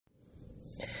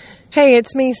Hey,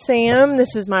 it's me, Sam.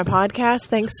 This is my podcast.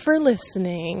 Thanks for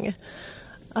listening.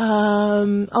 A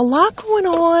lot going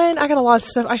on. I got a lot of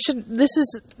stuff. This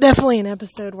is definitely an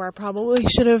episode where I probably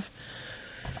should have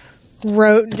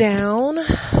wrote down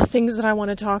things that I want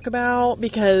to talk about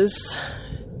because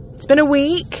it's been a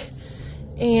week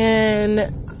and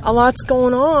a lot's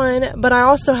going on, but I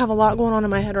also have a lot going on in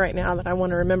my head right now that I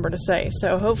want to remember to say.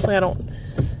 So hopefully I don't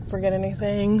forget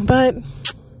anything, but,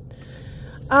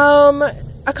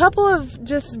 a couple of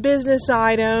just business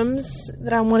items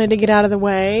that I wanted to get out of the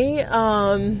way.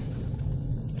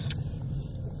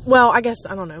 Well, I guess,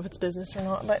 I don't know if it's business or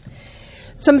not, but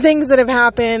some things that have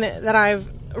happened that I've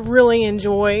really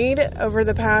enjoyed over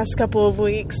the past couple of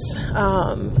weeks,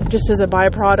 just as a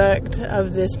byproduct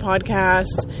of this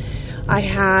podcast. I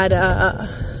had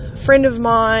a friend of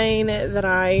mine that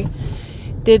I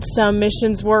did some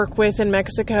missions work with in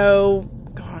Mexico,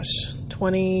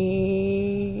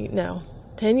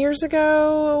 10 years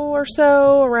ago or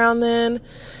so, around then,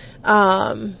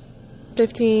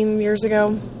 15 years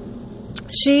ago.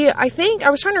 I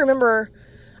was trying to remember,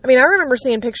 I remember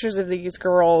seeing pictures of these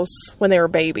girls when they were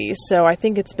babies, so I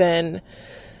think it's been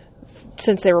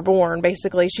since they were born,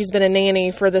 basically. She's been a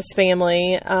nanny for this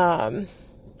family,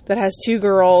 that has two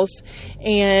girls,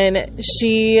 and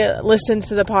she listens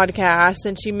to the podcast,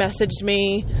 and she messaged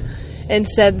me and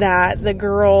said that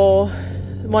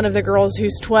one of the girls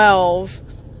who's 12,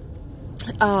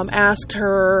 asked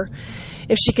her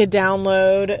if she could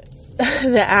download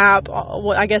the app,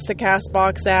 I guess the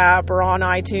CastBox app, or on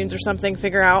iTunes or something,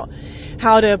 figure out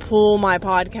how to pull my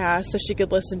podcast so she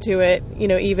could listen to it,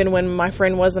 even when my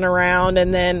friend wasn't around.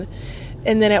 And then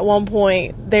at one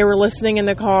point they were listening in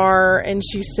the car, and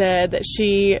she said that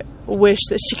she wished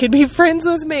that she could be friends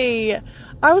with me.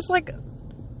 I was like,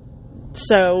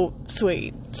 so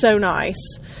sweet, so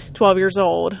nice. 12 years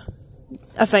old,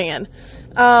 a fan.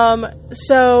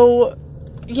 So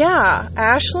yeah,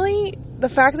 Ashley, the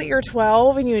fact that you're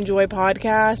 12 and you enjoy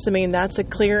podcasts, that's a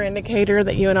clear indicator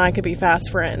that you and I could be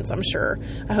fast friends, I'm sure.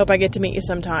 I hope I get to meet you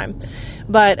sometime.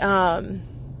 But, I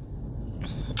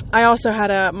also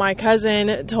had my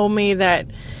cousin told me that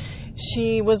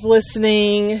she was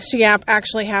listening. She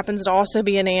actually happens to also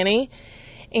be a nanny,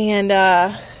 and,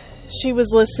 she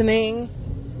was listening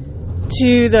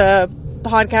to the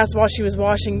podcast while she was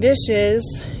washing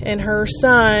dishes, and her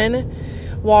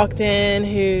son walked in,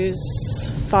 who's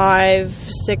 5,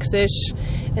 6-ish,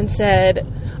 and said,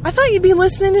 "I thought you'd be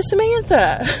listening to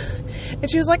Samantha." And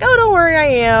she was like, "Oh, don't worry,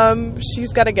 I am.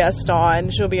 She's got a guest on.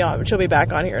 She'll be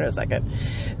back on here in a second."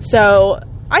 So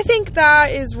I think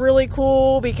that is really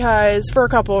cool because for a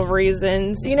couple of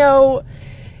reasons.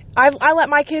 I let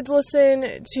my kids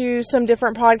listen to some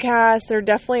different podcasts. There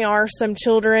definitely are some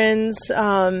children's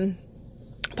podcasts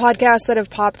that have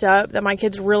popped up that my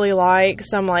kids really like.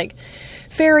 Some like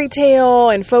fairy tale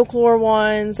and folklore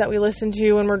ones that we listen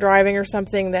to when we're driving or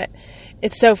something. That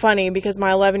it's so funny because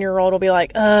my 11-year-old will be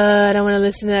like, I don't want to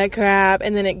listen to that crap.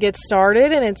 And then it gets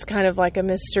started and it's kind of like a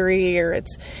mystery or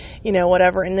it's,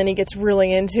 whatever. And then he gets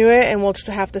really into it and we'll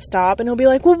have to stop and he'll be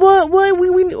like, well, why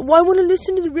want to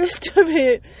listen to the rest of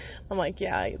it? I'm like,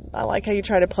 yeah, I like how you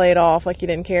try to play it off like you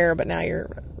didn't care, but now you're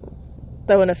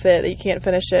throwing a fit that you can't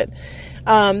finish it.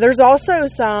 There's also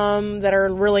some that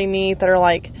are really neat that are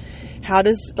like, how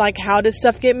does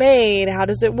stuff get made? How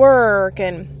does it work?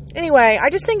 And anyway,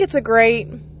 I just think it's a great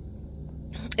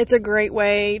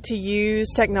way to use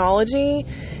technology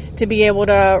to be able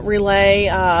to relay,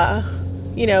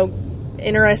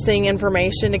 interesting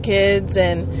information to kids.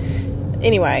 And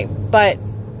anyway, but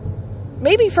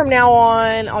maybe from now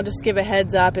on, I'll just give a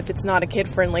heads up if it's not a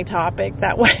kid-friendly topic.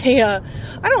 That way,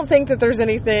 I don't think that there's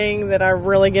anything that I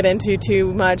really get into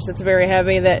too much that's very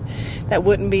heavy that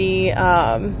wouldn't be,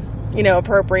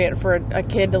 appropriate for a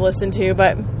kid to listen to.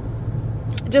 But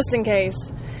just in case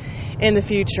in the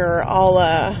future,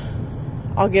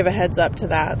 I'll give a heads up to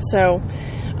that. So,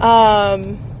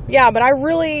 but I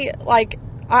really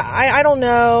I don't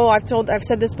know. I've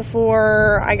said this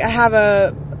before. I have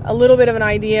a little bit of an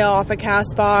idea off of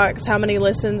CastBox, how many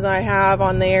listens I have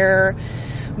on there.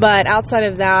 But outside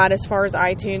of that, as far as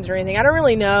iTunes or anything, I don't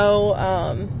really know,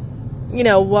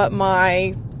 what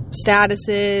my status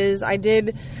is. I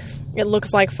did, it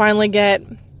looks like, finally get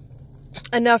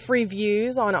enough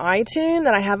reviews on iTunes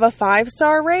that I have a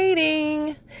 5-star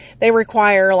rating. They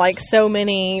require so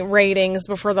many ratings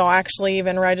before they'll actually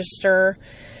even register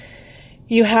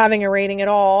you having a rating at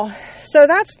all. So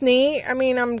that's neat.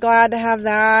 I'm glad to have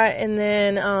that. And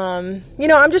then,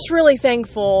 I'm just really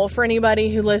thankful for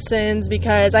anybody who listens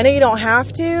because I know you don't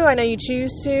have to. I know you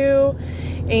choose to.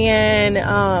 And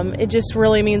it just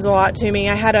really means a lot to me.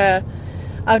 I had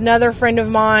another friend of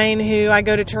mine who I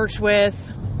go to church with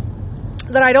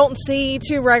that I don't see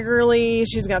too regularly.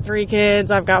 She's got 3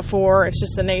 kids. I've got 4. It's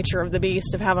just the nature of the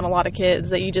beast of having a lot of kids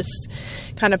that you just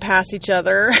kind of pass each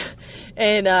other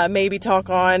and maybe talk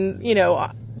on,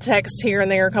 text here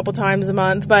and there a couple times a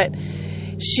month. But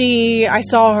I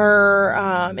saw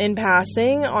her in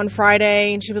passing on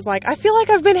Friday, and she was like, I feel like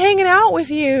I've been hanging out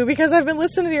with you because I've been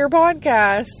listening to your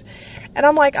podcast. And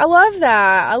I'm like, I love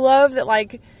that. I love that,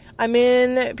 like, I'm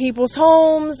in people's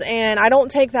homes, and I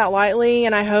don't take that lightly,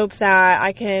 and I hope that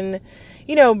I can,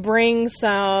 bring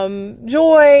some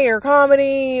joy or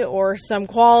comedy or some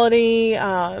quality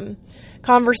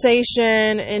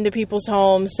conversation into people's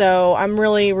homes. So I'm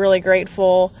really, really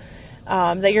grateful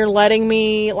that you're letting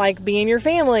me, like, be in your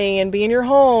family and be in your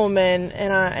home, and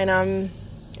I'm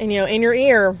in your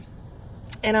ear,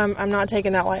 and I'm not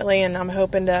taking that lightly, and I'm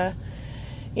hoping to,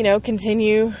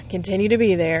 continue to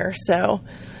be there. So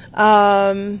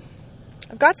I've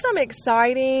got some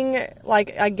exciting,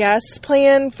 guest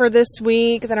plan for this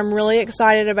week that I'm really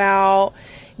excited about.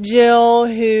 Jill,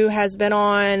 who has been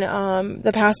on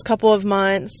the past couple of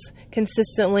months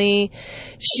consistently,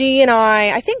 she and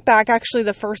I think back actually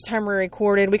the first time we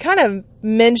recorded, we kind of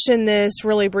mentioned this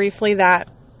really briefly, that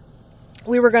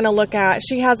we were going to look at,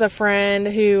 she has a friend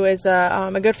who is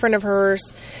a good friend of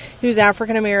hers who's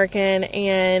African American,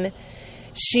 and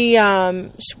she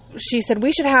said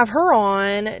we should have her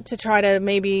on to try to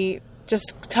maybe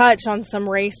just touch on some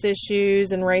race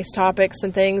issues and race topics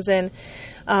and things. And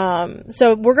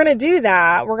so we're going to do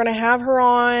that. We're going to have her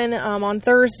on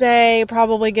Thursday,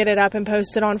 probably get it up and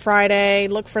post it on Friday.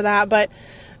 Look for that. But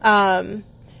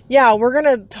we're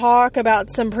going to talk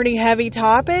about some pretty heavy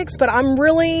topics, but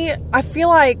I feel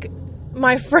like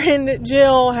my friend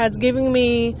Jill has given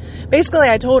me, basically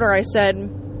I told her, I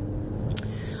said,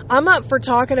 I'm up for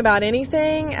talking about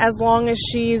anything as long as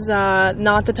she's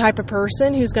not the type of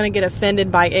person who's going to get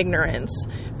offended by ignorance,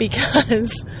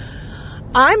 because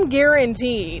I'm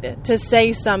guaranteed to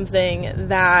say something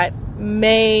that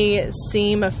may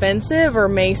seem offensive or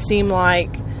may seem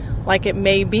like it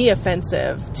may be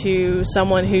offensive to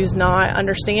someone who's not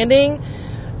understanding.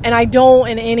 And I don't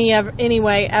in any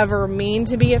way ever mean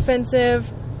to be offensive.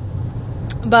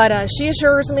 But she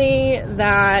assures me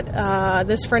that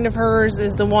this friend of hers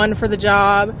is the one for the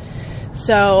job.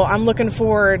 So I'm looking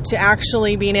forward to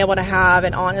actually being able to have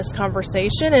an honest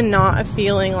conversation and not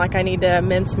feeling like I need to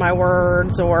mince my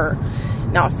words, or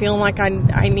not feeling like I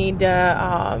need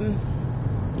to,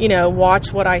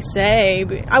 watch what I say.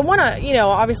 I want to,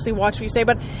 obviously watch what you say,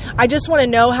 but I just want to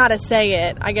know how to say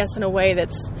it, I guess, in a way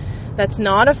that's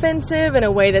not offensive, in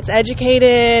a way that's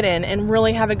educated and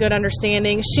really have a good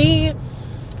understanding. She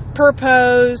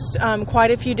proposed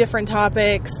quite a few different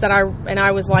topics that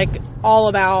I was like all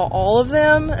about all of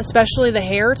them, especially the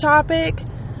hair topic.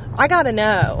 I gotta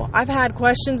know. I've had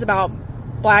questions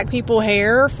about black people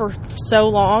hair for so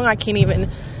long, I can't even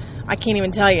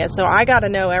tell you. So I gotta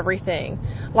know everything.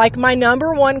 Like, my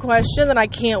number one question that I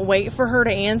can't wait for her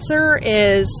to answer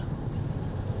is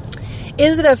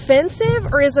it offensive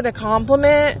or is it a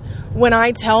compliment when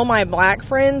I tell my black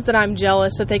friends that I'm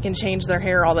jealous that they can change their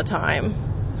hair all the time?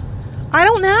 I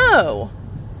don't know.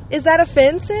 Is that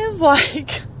offensive?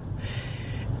 Like,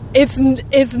 it's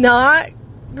not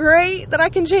great that I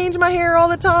can change my hair all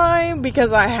the time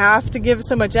because I have to give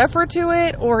so much effort to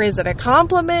it? Or is it a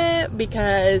compliment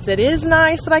because it is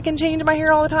nice that I can change my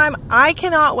hair all the time? I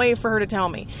cannot wait for her to tell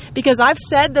me, because I've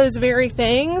said those very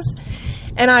things,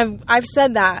 and I've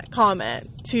said that comment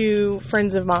to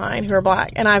friends of mine who are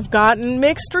black, and I've gotten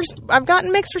mixed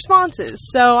responses.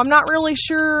 So I'm not really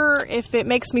sure if it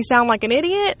makes me sound like an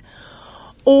idiot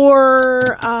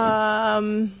or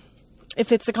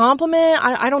if it's a compliment.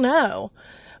 I don't know.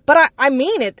 But I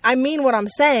mean it. I mean what I'm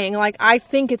saying. Like, I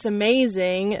think it's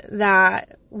amazing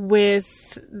that with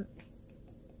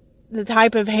the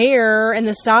type of hair and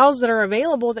the styles that are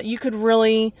available, that you could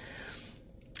really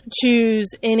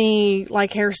choose any,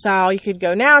 like, hairstyle. You could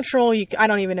go natural. I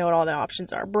don't even know what all the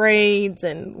options are. Braids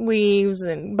and weaves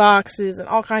and boxes and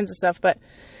all kinds of stuff. But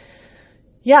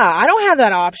yeah, I don't have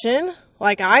that option.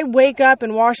 Like, I wake up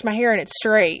and wash my hair and it's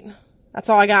straight. That's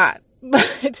all I got.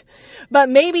 But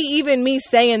maybe even me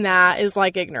saying that is,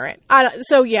 like, ignorant.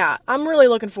 So yeah, I'm really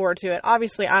looking forward to it.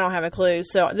 Obviously, I don't have a clue.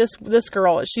 So this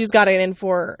girl, she's got it in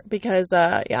for, because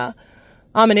yeah,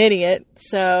 I'm an idiot.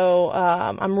 So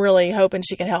I'm really hoping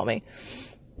she can help me.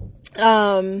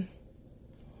 The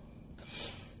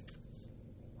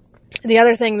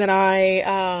other thing that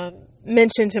I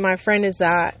mentioned to my friend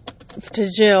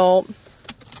to Jill,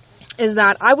 is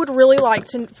that I would really like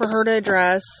for her to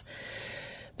address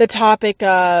the topic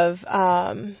of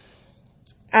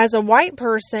as a white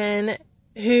person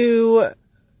who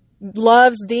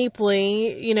loves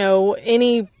deeply,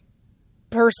 any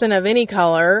person of any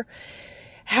color,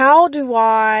 how do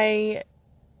I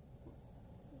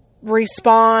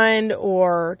respond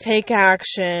or take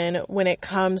action when it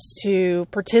comes to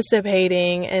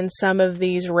participating in some of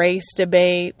these race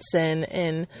debates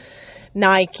and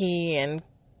Nike and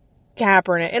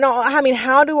Kaepernick and all? I mean,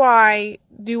 how do I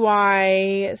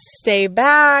stay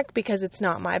back because it's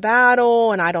not my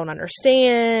battle and I don't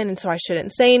understand, and so I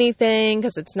shouldn't say anything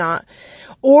because it's not,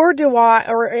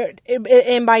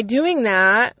 and by doing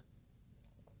that,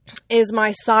 is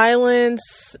my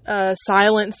silence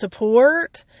silent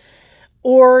support?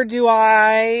 Or do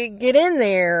I get in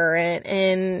there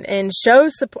and show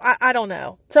support? I don't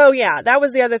know. So yeah, that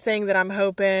was the other thing that I'm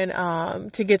hoping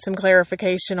to get some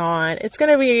clarification on. It's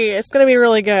gonna be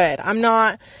really good. I'm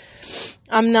not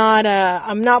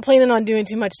planning on doing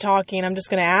too much talking. I'm just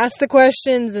going to ask the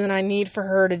questions, and then I need for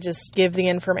her to just give the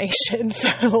information.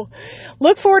 So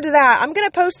look forward to that. I'm going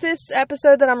to post this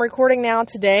episode that I'm recording now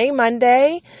today,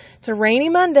 Monday. It's a rainy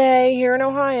Monday here in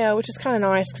Ohio, which is kind of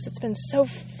nice because it's been so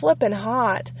flippin'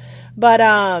 hot. But,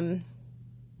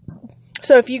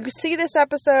 so if you see this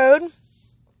episode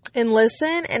and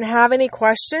listen and have any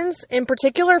questions, in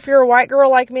particular, if you're a white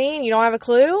girl like me and you don't have a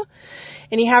clue,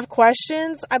 and you have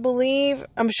questions,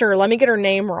 I'm sure, let me get her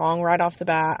name wrong right off the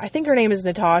bat. I think her name is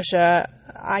Natasha.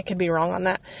 I could be wrong on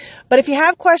that. But if you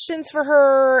have questions for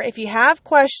her, if you have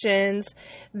questions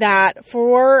that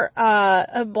for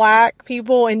black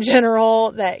people in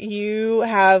general that you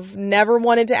have never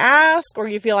wanted to ask, or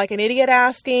you feel like an idiot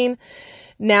asking,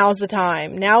 now's the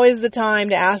time. Now is the time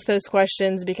to ask those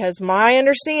questions, because my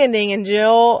understanding, and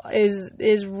Jill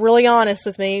is really honest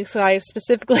with me, so I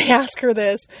specifically ask her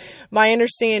this. My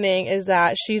understanding is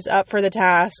that she's up for the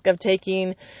task of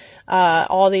taking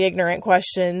all the ignorant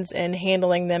questions and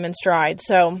handling them in stride.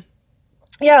 So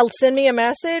yeah, send me a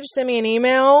message, send me an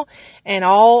email, and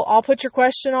I'll put your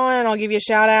question on, and I'll give you a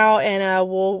shout out, and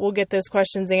we'll get those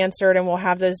questions answered, and we'll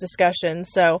have those discussions.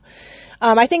 So,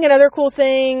 I think another cool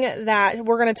thing that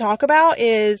we're going to talk about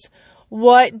is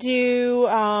what do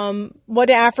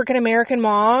African American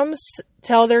moms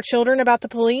tell their children about the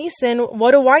police, and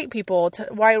what do white people,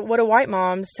 what do white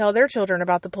moms tell their children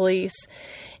about the police,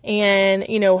 and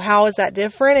how is that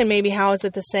different, and maybe how is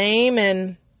it the same,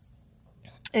 and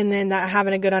then that,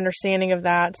 having a good understanding of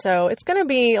that. So it's going to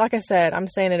be, like I said, I'm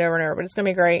saying it over and over, but it's going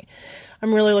to be great.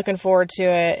 I'm really looking forward to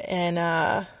it,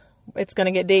 and it's going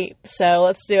to get deep. So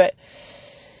let's do it.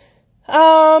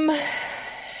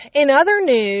 In other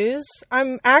news,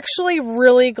 I'm actually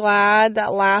really glad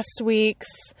that last week's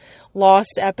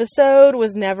lost episode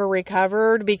was never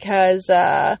recovered, because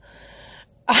I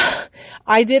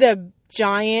did a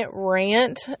giant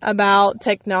rant about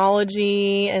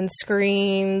technology and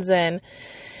screens and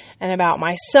about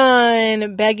my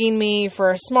son begging me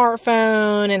for a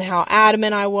smartphone, and how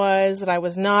adamant I was that I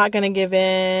was not going to give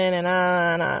in, and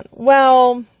on.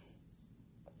 Well,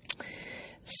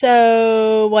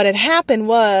 so what had happened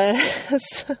was,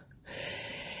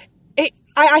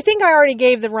 I think I already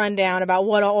gave the rundown about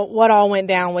what all went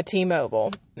down with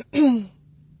T-Mobile.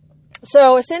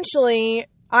 So essentially,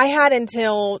 I had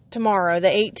until tomorrow, the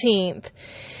 18th,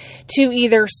 to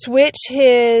either switch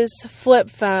his flip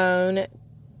phone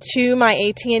to my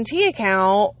AT&T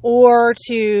account, or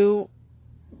to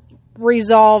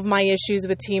resolve my issues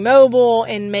with T-Mobile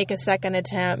and make a second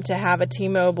attempt to have a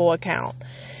T-Mobile account.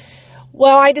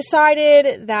 Well, I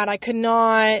decided that I could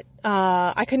not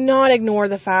ignore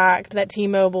the fact that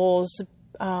T-Mobile's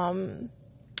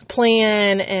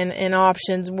plan and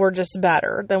options were just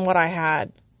better than what I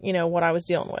had, what I was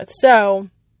dealing with. So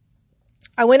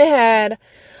I went ahead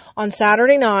on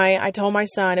Saturday night. I told my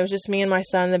son, it was just me and my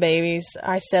son and the babies.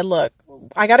 I said, look,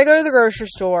 I got to go to the grocery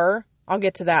store. I'll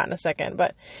get to that in a second,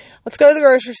 but let's go to the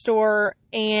grocery store,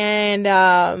 and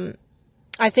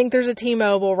I think there's a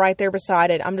T-Mobile right there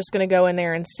beside it. I'm just going to go in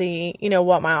there and see,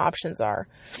 what my options are.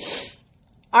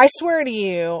 I swear to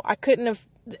you, I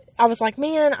was like,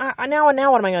 man, now what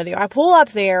am I going to do? I pull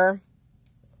up there.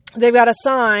 They've got a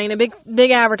sign, a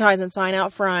big advertising sign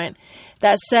out front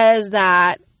that says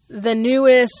that the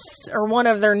newest, or one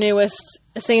of their newest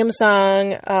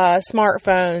Samsung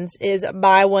smartphones is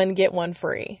buy one, get one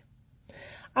free.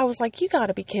 I was like, you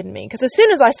gotta be kidding me. Because as soon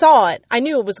as I saw it, I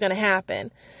knew it was going to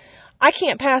happen. I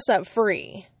can't pass up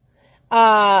free.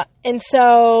 And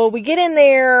so we get in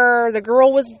there. The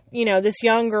girl was, this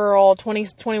young girl, 20,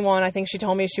 21, I think she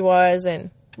told me she was, and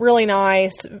really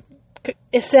nice,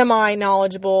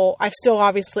 semi-knowledgeable. I've still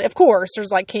obviously, of course,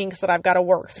 there's like kinks that I've got to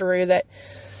work through,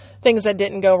 things that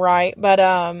didn't go right. But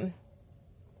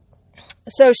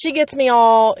So she gets me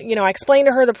all, I explained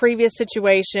to her the previous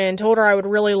situation, told her I would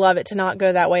really love it to not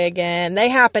go that way again. They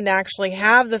happen to actually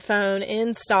have the phone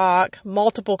in stock,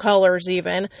 multiple colors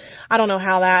even. I don't know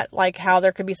how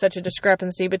there could be such a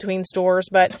discrepancy between stores,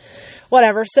 but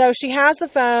whatever. So she has the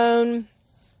phone.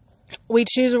 We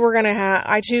choose what we're going to have.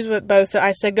 I choose what both.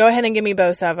 I said, go ahead and give me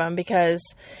both of them because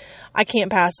I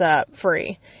can't pass up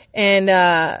free. And,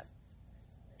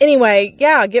 anyway,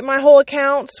 get my whole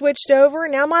account switched over.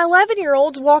 Now my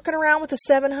 11-year-old's walking around with a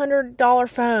 $700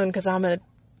 phone because I'm a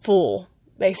fool,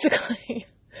 basically.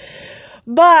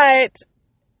 But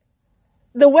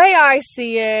the way I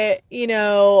see it,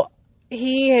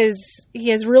 he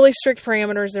has really strict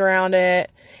parameters around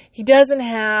it. He doesn't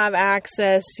have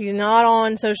access. He's not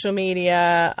on social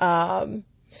media. Like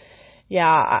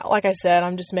I said,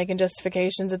 I'm just making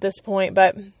justifications at this point,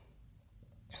 but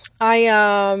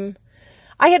I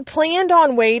had planned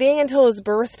on waiting until his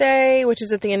birthday, which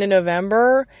is at the end of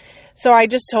November. So I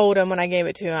just told him when I gave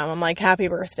it to him, I'm like, happy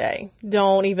birthday.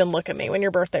 Don't even look at me when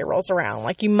your birthday rolls around.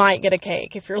 Like, you might get a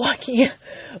cake if you're lucky.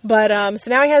 But, so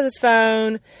now he has his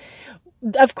phone.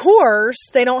 Of course,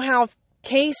 they don't have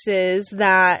cases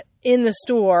that in the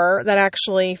store that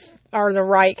actually are the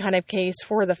right kind of case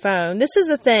for the phone. This is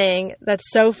a thing that's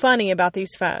so funny about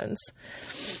these phones.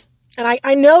 And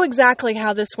I know exactly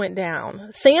how this went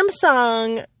down.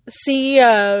 Samsung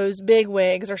CEOs,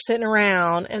 bigwigs, are sitting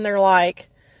around and they're like,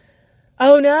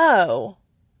 oh no,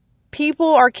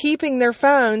 people are keeping their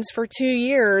phones for 2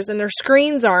 years and their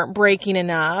screens aren't breaking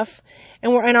enough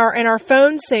and our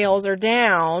phone sales are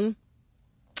down.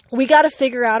 We got to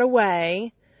figure out a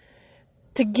way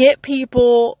to get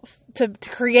people to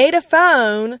create a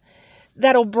phone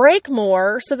that'll break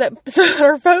more so that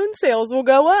our phone sales will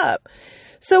go up.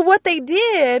 So what they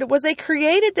did was they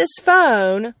created this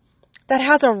phone that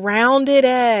has a rounded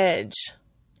edge.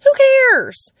 Who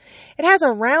cares? It has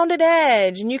a rounded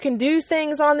edge and you can do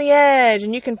things on the edge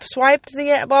and you can swipe to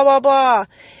the edge, blah, blah, blah.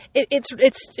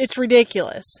 It's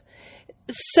ridiculous.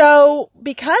 So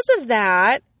because of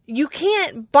that, you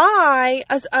can't buy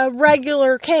a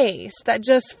regular case that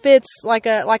just fits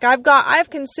I've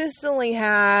consistently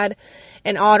had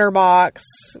an OtterBox,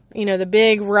 the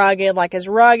big rugged, as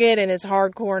rugged and as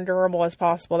hardcore and durable as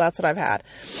possible. That's what I've had.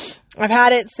 I've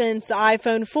had it since the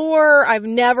iPhone 4. I've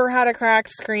never had a cracked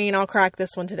screen. I'll crack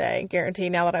this one today,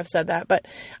 guaranteed, now that I've said that. But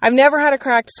I've never had a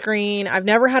cracked screen. I've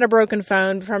never had a broken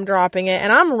phone from dropping it.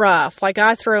 And I'm rough.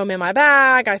 I throw them in my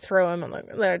bag. I throw them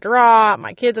they drop.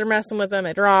 My kids are messing with them.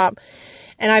 They drop.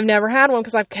 And I've never had one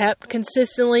because I've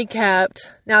consistently kept.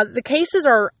 Now, the cases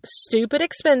are stupid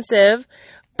expensive.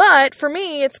 But for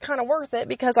me, it's kind of worth it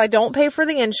because I don't pay for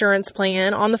the insurance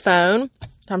plan on the phone.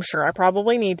 I'm sure I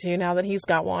probably need to now that he's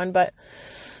got one, but,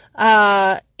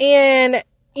 I've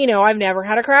never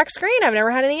had a cracked screen. I've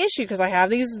never had any issue because I have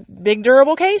these big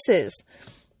durable cases.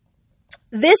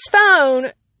 This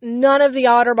phone, none of the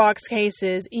OtterBox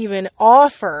cases even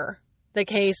offer the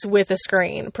case with a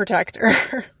screen protector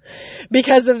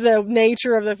because of the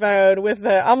nature of the phone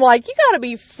I'm like, you gotta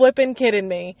be flipping kidding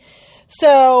me.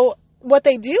 So what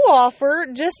they do offer,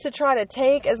 just to try to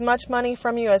take as much money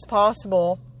from you as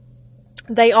possible,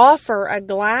 they offer a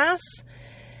glass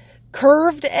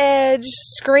curved edge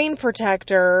screen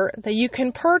protector that you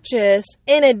can purchase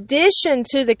in addition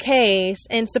to the case,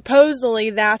 and supposedly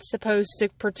that's supposed to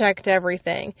protect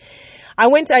everything.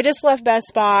 I just left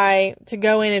Best Buy to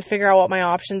go in and figure out what my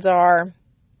options are.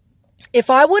 If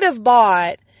I would have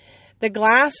bought the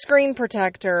glass screen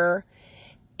protector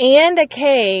and a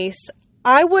case,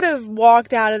 I would have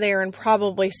walked out of there and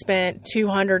probably spent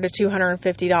 $200 to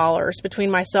 $250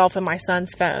 between myself and my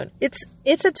son's phone. It's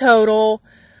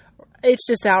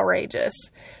just outrageous.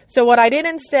 So what I did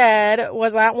instead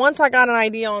was once I got an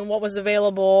idea on what was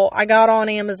available, I got on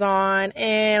Amazon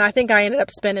and I think I ended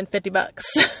up spending $50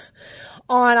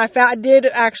 I did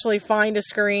actually find a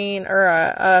screen or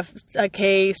a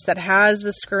case that has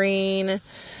the screen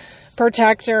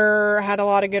protector, had a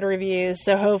lot of good reviews,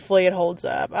 so hopefully it holds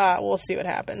up. We'll see what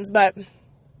happens, but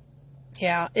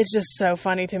yeah, it's just so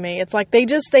funny to me. It's like they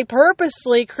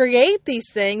purposely create these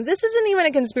things. This isn't even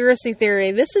a conspiracy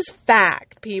theory. This is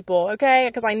fact, people, okay?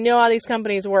 Because I know how these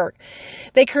companies work.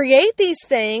 They create these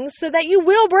things so that you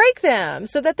will break them,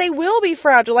 so that they will be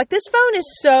fragile. Like, this phone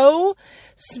is so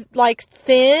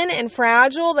thin and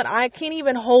fragile that I can't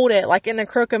even hold it in the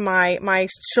crook of my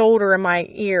shoulder and my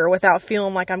ear without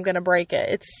feeling like I'm going to break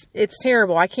it. It's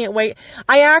terrible. I can't wait.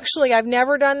 I've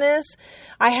never done this.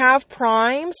 I have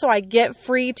Prime, so I get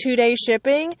free 2-day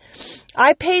shipping.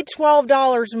 I paid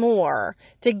 $12 more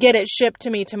to get it shipped to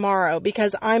me tomorrow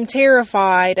because I'm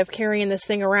terrified of carrying this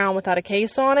thing around without a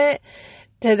case on it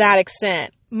to that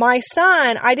extent. my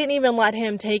son, I didn't even let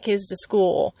him take his to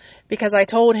school because I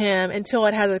told him until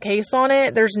it has a case on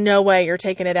it, there's no way you're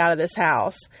taking it out of this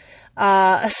house.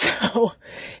 So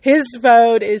his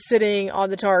phone is sitting on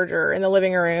the charger in the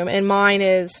living room, and mine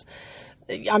is,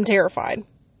 I'm terrified.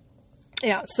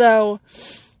 Yeah, so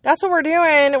that's what we're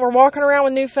doing. We're walking around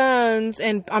with new phones,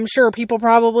 and I'm sure people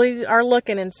probably are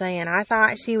looking and saying, I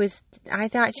thought she was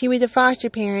a foster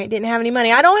parent, didn't have any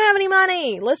money. I don't have any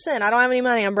money. Listen, I don't have any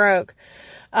money. I'm broke.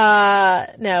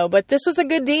 No, but this was a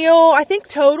good deal. I think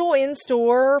total in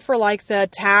store for like the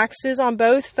taxes on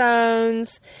both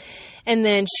phones. And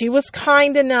then she was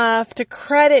kind enough to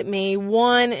credit me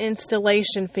one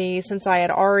installation fee since I had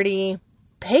already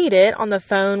paid it on the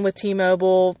phone with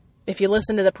T-Mobile. If you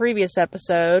listen to the previous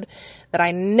episode that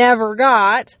I never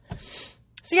got.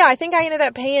 So yeah, I think I ended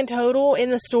up paying total in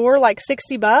the store like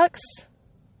 $60.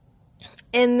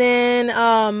 And then,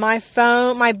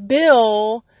 my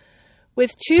bill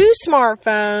with 2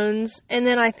 smartphones, and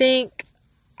then I think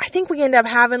we end up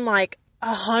having like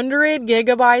 100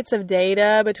 gigabytes of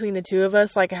data between the two of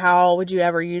us. Like, how would you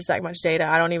ever use that much data?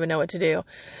 I don't even know what to do.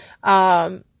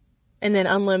 And then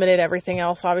unlimited everything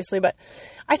else, obviously. But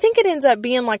I think it ends up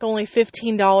being like only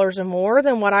 $15 or more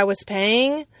than what I was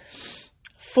paying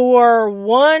for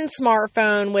one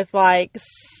smartphone with like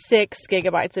 6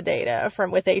 gigabytes of data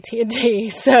with AT&T.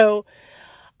 So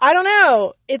I don't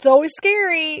know. It's always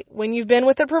scary when you've been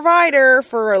with a provider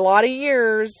for a lot of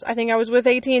years. I think I was with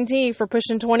AT&T for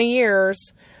pushing 20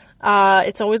 years.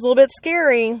 It's always a little bit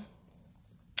scary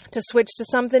to switch to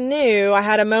something new. I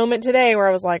had a moment today where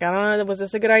I was like, I don't know, was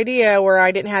this a good idea? Where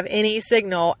I didn't have any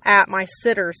signal at my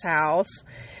sitter's house.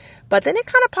 But then it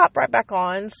kind of popped right back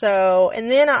on. So, and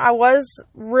then I was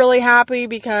really happy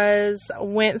because I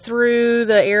went through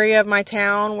the area of my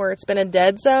town where it's been a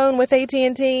dead zone with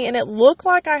AT&T, and it looked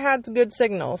like I had good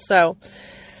signal. So,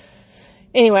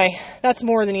 anyway, that's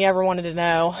more than you ever wanted to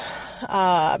know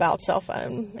about cell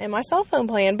phone and my cell phone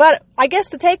plan. But I guess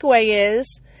the takeaway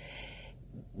is,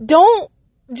 don't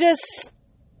just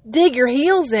dig your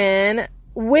heels in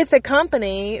with a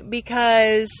company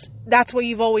because that's what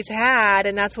you've always had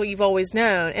and that's what you've always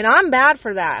known. And I'm bad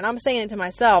for that. And I'm saying it to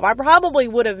myself. I probably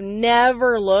would have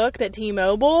never looked at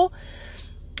T-Mobile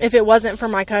if it wasn't for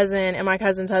my cousin and my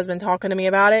cousin's husband talking to me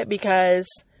about it, because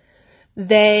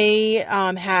they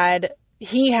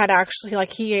he had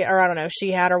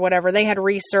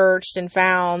researched and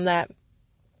found that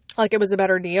like it was a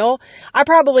better deal. I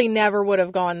probably never would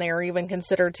have gone there or even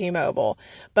considered T-Mobile,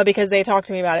 but because they talked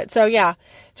to me about it. So yeah,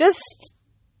 just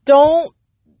don't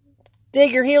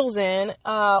dig your heels in,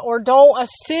 or don't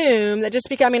assume that just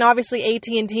because, obviously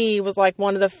AT&T was like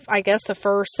one of the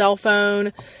first cell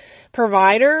phone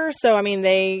provider. So,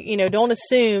 they, don't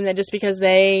assume that just because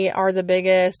they are the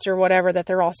biggest or whatever, that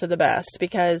they're also the best,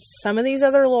 because some of these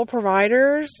other little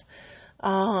providers,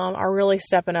 are really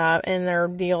stepping up and their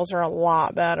deals are a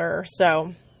lot better.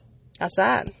 So that's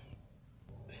that.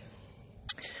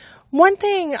 One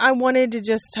thing I wanted to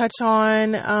just touch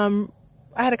on,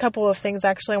 I had a couple of things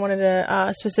actually I wanted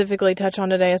to specifically touch on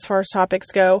today as far as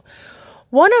topics go.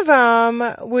 One of them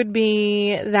would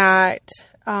be that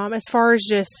as far as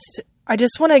I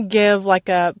just want to give like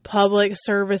a public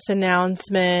service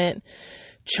announcement,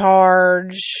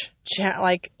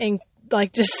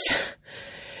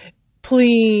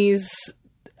 please,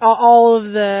 all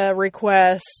of the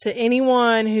requests to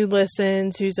anyone who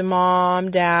listens, who's a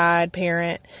mom, dad,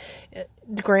 parent,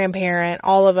 grandparent,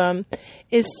 all of them,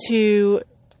 is to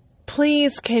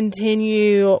please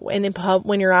continue when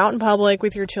you're out in public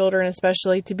with your children,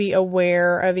 especially, to be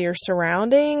aware of your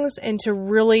surroundings and to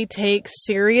really take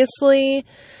seriously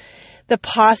the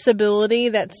possibility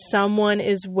that someone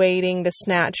is waiting to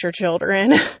snatch your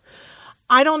children.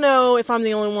 I don't know if I'm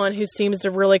the only one who seems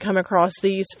to really come across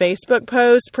these Facebook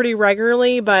posts pretty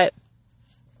regularly, but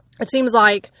it seems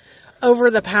like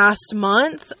over the past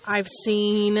month, I've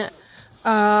seen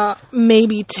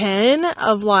maybe 10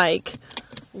 of like,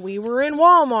 we were in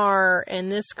Walmart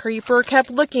and this creeper kept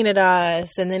looking at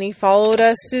us and then he followed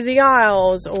us through the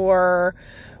aisles, or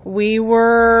we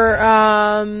were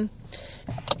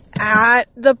at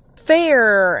the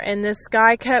fair and this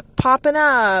guy kept popping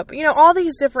up, all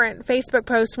these different Facebook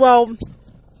posts. Well,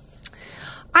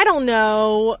 I don't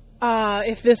know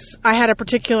I had a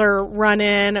particular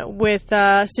run-in with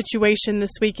a situation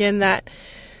this weekend that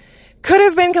could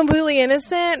have been completely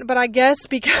innocent, but I guess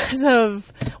because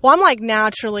of, I'm like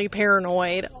naturally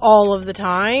paranoid all of the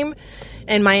time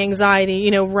and my anxiety,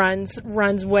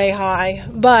 runs way high.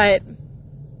 But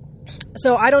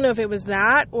so I don't know if it was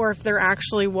that or if there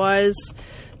actually was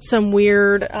some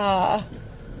weird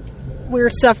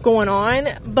weird stuff going on.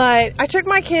 But I took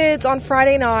my kids on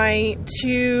Friday night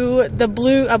to the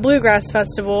bluegrass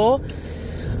festival.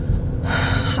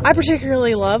 I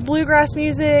particularly love bluegrass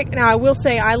music. Now, I will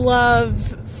say I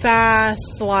love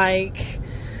fast, like,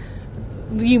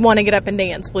 you want to get up and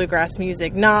dance bluegrass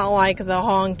music, not like the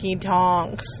honky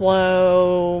tonk,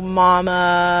 slow,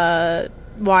 mama,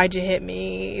 why'd you hit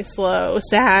me, slow,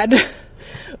 sad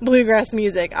bluegrass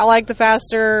music. I like the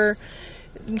faster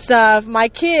stuff. My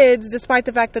kids, despite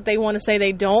the fact that they want to say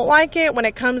they don't like it, when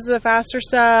it comes to the faster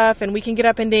stuff and we can get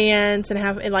up and dance and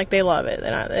they love it.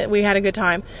 And we had a good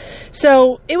time.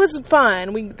 So it was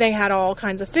fun. They had all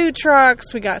kinds of food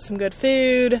trucks. We got some good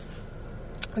food.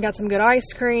 We got some good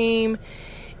ice cream,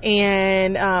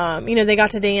 and, they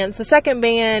got to dance. The second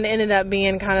band ended up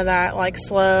being kind of that, like,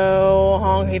 slow,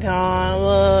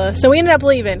 honky-tonk, so we ended up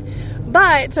leaving.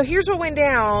 But, so here's what went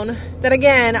down, that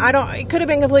again, it could have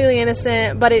been completely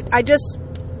innocent, but I just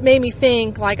made me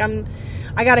think, like,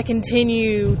 I gotta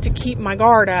continue to keep my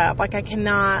guard up. Like, I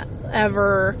cannot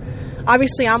ever,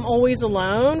 obviously I'm always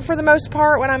alone for the most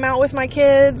part when I'm out with my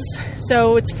kids,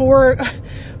 so it's four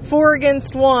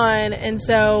against one, and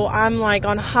so I'm like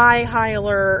on high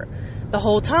alert the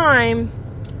whole time.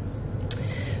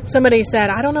 Somebody said,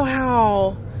 I don't know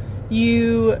how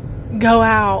you go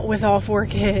out with all 4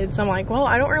 kids. I'm like, well,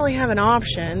 I don't really have an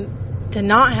option to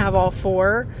not have all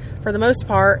 4 for the most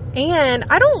part, and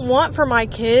I don't want for my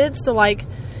kids to, like,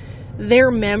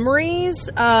 their memories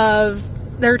of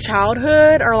their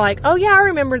childhood are like, oh yeah, I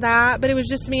remember that, but it was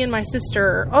just me and my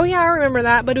sister. Oh yeah, I remember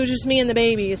that, but it was just me and the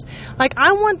babies. Like,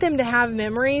 I want them to have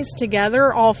memories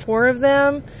together, all 4 of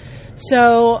them.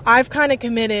 So I've kind of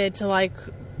committed to, like,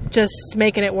 just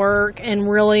making it work, and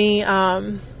really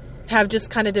have just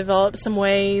kind of developed some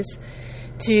ways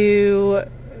to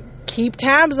keep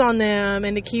tabs on them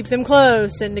and to keep them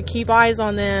close and to keep eyes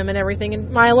on them and everything.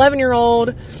 And my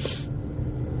 11-year-old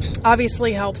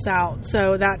obviously helps out,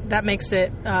 so that makes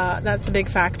it that's a big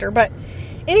factor. But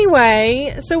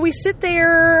anyway, so we sit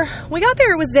there. We got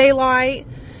there, it was daylight,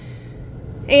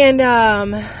 and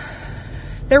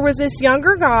there was this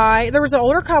younger guy. There was an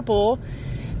older couple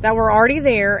that were already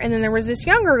there, and then there was this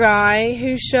younger guy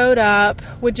who showed up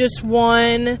with just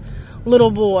one little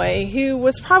boy who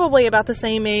was probably about the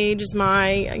same age as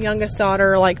my youngest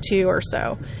daughter, like 2 or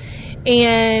so.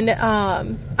 And,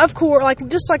 of course, like,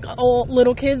 just like all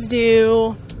little kids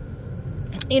do,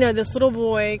 this little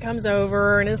boy comes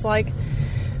over and is, like,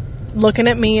 looking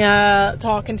at Mia,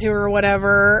 talking to her or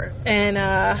whatever, and,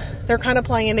 they're kind of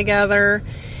playing together,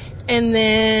 and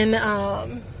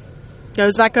then,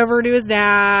 goes back over to his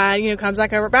dad, comes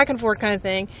back over, back and forth kind of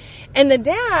thing. And the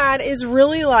dad is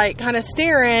really, like, kind of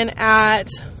staring at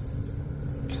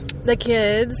the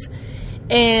kids.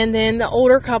 And then the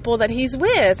older couple that he's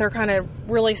with are kind of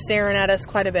really staring at us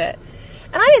quite a bit.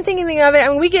 And I didn't think anything of it. I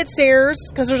mean, we get stares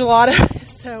because there's a lot of it,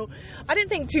 so I didn't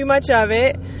think too much of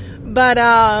it. But,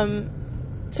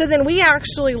 so then we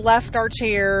actually left our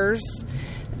chairs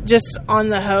just on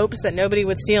the hopes that nobody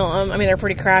would steal them. I mean, they're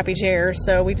pretty crappy chairs,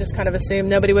 so we just kind of assumed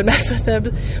nobody would mess with them.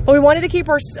 But we wanted to keep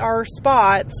our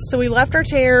spots, so we left our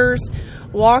chairs,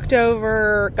 walked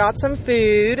over, got some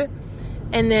food,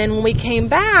 and then when we came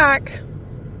back,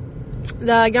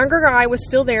 the younger guy was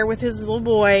still there with his little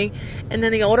boy, and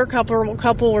then the older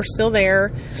couple were still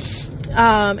there.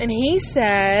 And he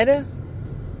said,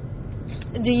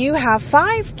 do you have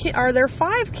 5 kids? Are there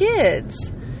 5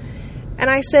 kids? And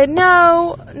I said,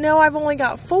 no, I've only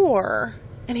got 4.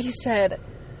 And he said,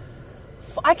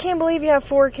 I can't believe you have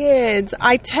 4 kids.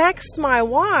 I text my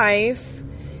wife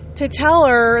to tell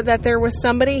her that there was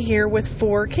somebody here with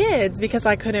 4 kids because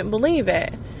I couldn't believe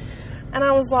it. And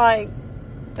I was like,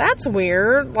 that's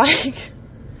weird. Like,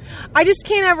 I just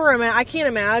can't I can't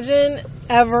imagine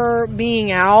ever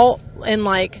being out and,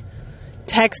 like,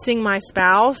 texting my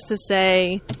spouse to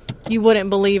say, you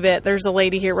wouldn't believe it, there's a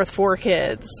lady here with 4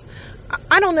 kids.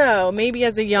 I don't know. Maybe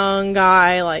as a young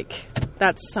guy, like,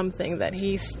 that's something that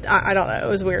I don't know. It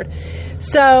was weird.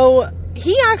 So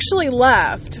he actually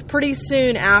left pretty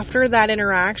soon after that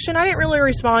interaction. I didn't really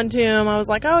respond to him. I was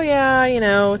like, oh yeah,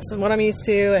 it's what I'm used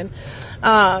to.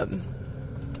 And,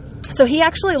 so he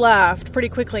actually left pretty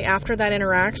quickly after that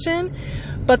interaction,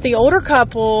 but the older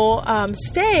couple,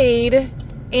 stayed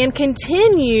and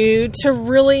continued to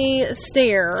really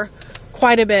stare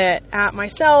quite a bit at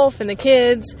myself and the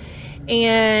kids.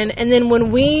 And then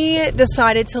when we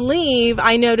decided to leave,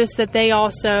 I noticed that they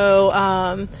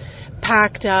also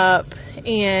packed up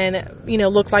and,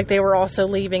 looked like they were also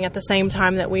leaving at the same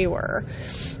time that we were.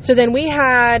 So then we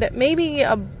had maybe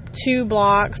 2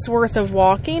 blocks worth of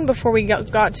walking before we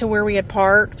got to where we had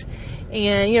parked.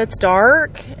 And, it's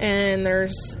dark, and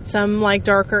there's some, like,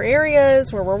 darker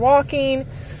areas where we're walking.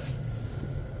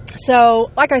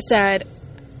 So, like I said,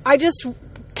 I just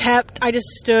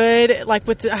stood, like,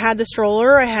 I had the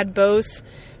stroller, I had both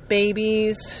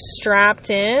babies strapped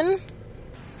in,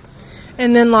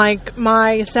 and then, like,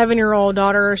 my 7-year-old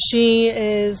daughter, she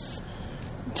is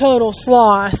total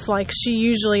sloth. Like, she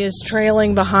usually is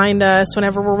trailing behind us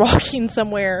whenever we're walking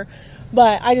somewhere,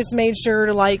 but I just made sure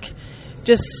to, like,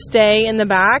 just stay in the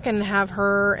back and have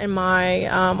her and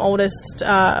my oldest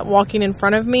walking in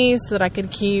front of me so that I could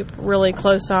keep really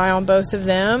close eye on both of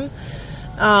them.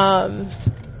 And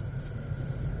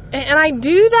I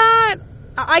do that,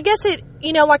 I guess it,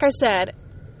 like I said,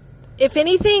 if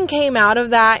anything came out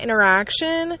of that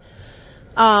interaction,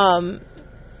 and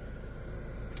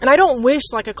I don't wish,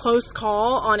 like, a close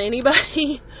call on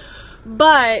anybody,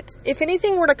 but if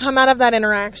anything were to come out of that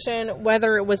interaction,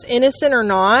 whether it was innocent or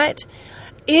not,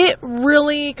 it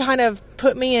really kind of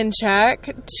put me in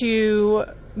check to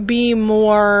be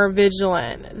more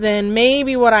vigilant than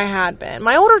maybe what I had been.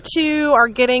 My older two are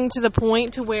getting to the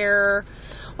point to where,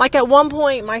 like, at one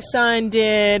point my son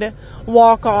did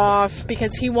walk off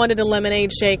because he wanted a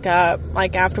lemonade shake up,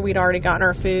 like, after we'd already gotten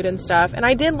our food and stuff. And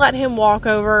I did let him walk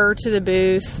over to the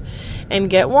booth and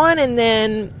get one. And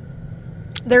then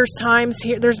there's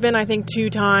been, I think,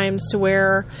 2 times to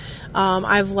where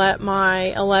I've let my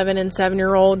 11 and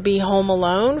 7-year-old be home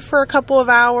alone for a couple of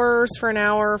hours, for an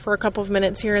hour, for a couple of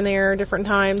minutes here and there, different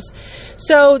times.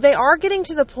 So they are getting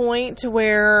to the point to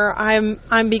where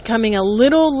I'm becoming a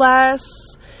little less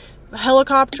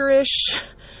helicopterish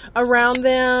around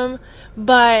them.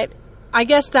 But I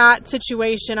guess that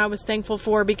situation I was thankful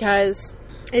for, because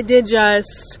it did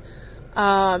just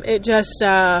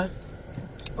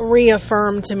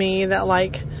reaffirmed to me that,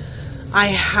 like,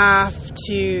 I have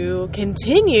to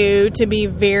continue to be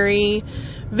very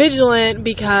vigilant,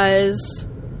 because,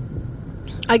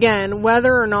 again,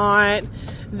 whether or not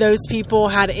those people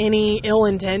had any ill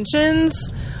intentions,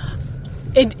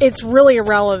 it's really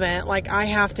irrelevant. Like,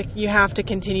 you have to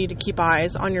continue to keep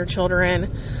eyes on your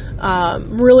children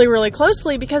really, really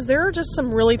closely, because there are just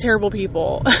some really terrible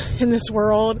people in this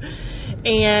world.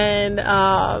 And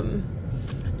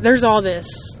there's all this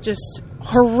just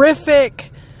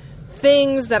horrific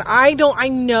things that I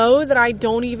know that I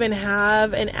don't even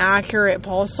have an accurate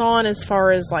pulse on, as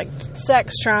far as, like,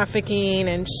 sex trafficking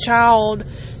and child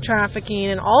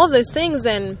trafficking and all of those things.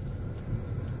 And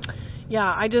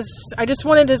yeah, I just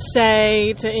wanted to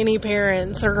say to any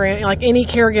parents or any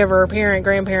caregiver, parent,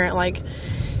 grandparent, like,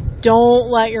 don't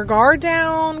let your guard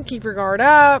down, keep your guard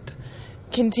up,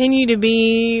 continue to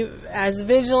be as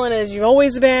vigilant as you've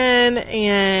always been.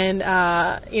 And,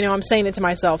 I'm saying it to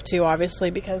myself too,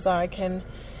 obviously, because I can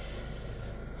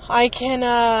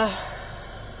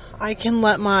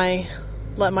let my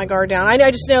guard down.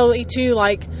 I just know too,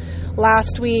 like,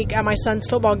 last week at my son's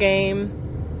football game,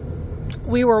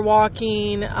 we were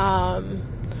walking up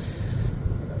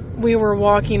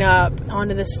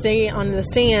onto the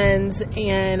stands,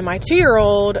 and my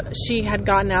 2-year-old, I had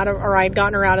gotten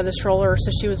her out of the stroller,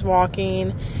 so she was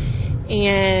walking,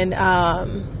 and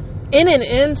in an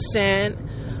instant,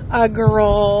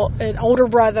 an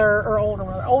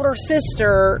older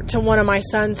sister to one of my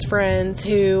son's friends,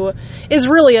 who is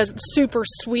really a super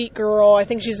sweet girl. I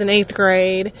think she's in 8th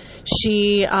grade.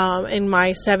 She and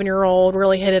my 7-year-old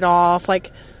really hit it off.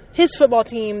 Like, his football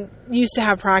team used to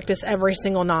have practice every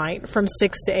single night from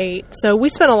 6 to 8. So we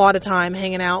spent a lot of time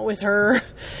hanging out with her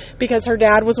because her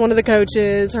dad was one of the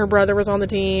coaches. Her brother was on the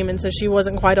team. And so she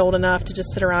wasn't quite old enough to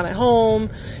just sit around at home.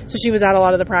 So she was at a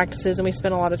lot of the practices, and we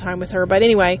spent a lot of time with her. But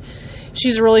anyway,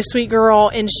 she's a really sweet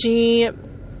girl, and she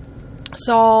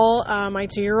saw my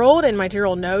 2-year-old, and my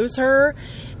 2-year-old knows her.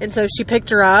 And so she picked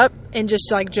her up and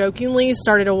just, like, jokingly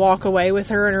started to walk away with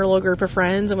her and her little group of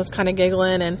friends, and was kind of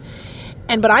giggling.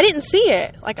 But I didn't see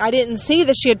it. Like, I didn't see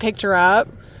that she had picked her up.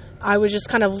 I was just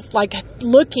kind of, like,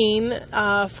 looking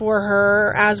for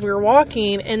her as we were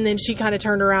walking. And then she kind of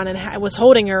turned around and was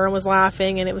holding her and was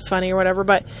laughing, and it was funny or whatever.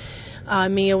 But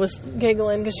Mia was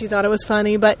giggling because she thought it was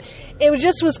funny. But it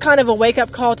was kind of a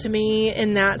wake-up call to me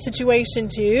in that situation,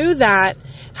 too, that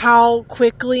how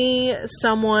quickly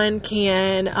someone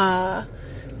can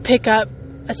pick up,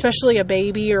 especially a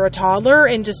baby or a toddler,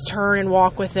 and just turn and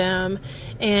walk with them.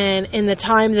 And in the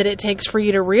time that it takes for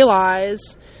you to realize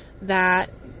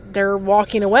that they're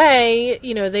walking away,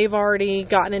 they've already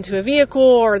gotten into a vehicle,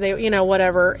 or they,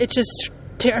 whatever. It's just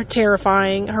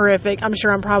terrifying, horrific. I'm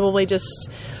sure I'm probably just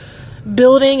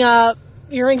building up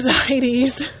your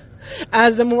anxieties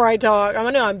as the more I talk. I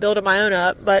know I'm building my own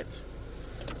up, but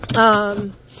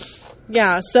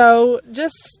Yeah, so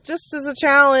just as a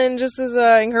challenge, just as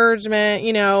an encouragement,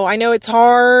 I know it's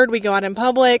hard. We go out in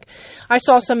public. I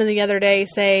saw someone the other day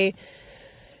say,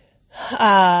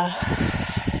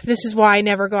 this is why I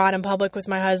never go out in public with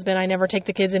my husband. I never take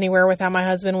the kids anywhere without my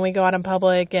husband when we go out in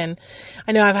public. And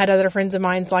I know I've had other friends of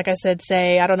mine, like I said,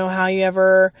 say, I don't know how you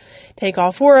ever take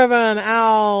all 4 of them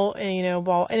out, and,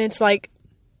 and it's like,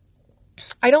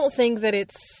 I don't think that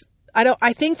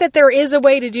I think that there is a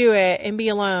way to do it and be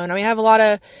alone. I mean, I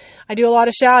do a lot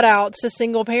of shout outs to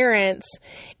single parents,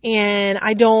 and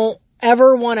I don't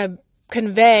ever want to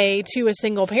convey to a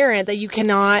single parent that you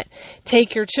cannot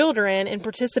take your children and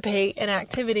participate in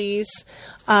activities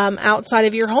outside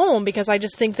of your home, because I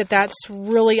just think that that's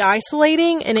really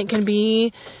isolating, and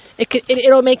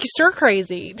it'll make you stir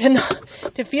crazy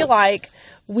to feel like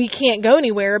we can't go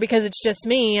anywhere because it's just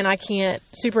me and I can't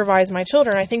supervise my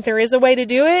children. I think there is a way to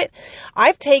do it.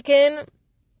 I've taken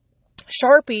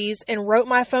Sharpies and wrote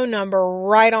my phone number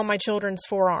right on my children's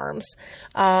forearms,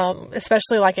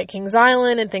 especially like at Kings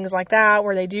Island and things like that,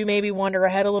 where they do maybe wander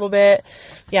ahead a little bit.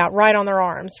 Yeah, right on their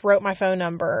arms, wrote my phone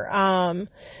number.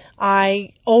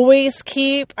 I always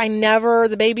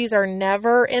the babies are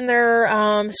never in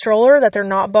their stroller, that they're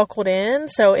not buckled in.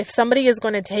 So if somebody is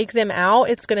going to take them out,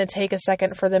 it's going to take a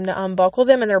second for them to unbuckle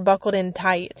them, and they're buckled in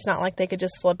tight. It's not like they could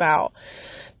just slip out.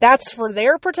 That's for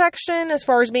their protection as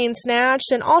far as being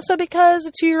snatched, and also because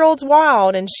the 2-year-old's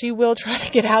wild and she will try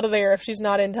to get out of there if she's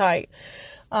not in tight.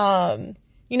 My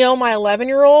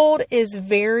 11-year-old is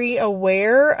very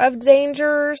aware of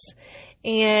dangers,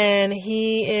 and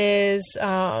he is,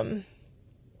 I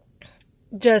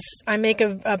make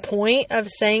a point of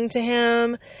saying to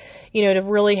him, to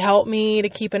really help me to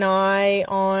keep an eye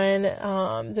on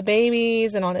the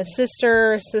babies and on his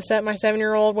sister, my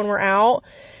 7-year-old, when we're out.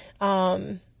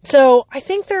 So I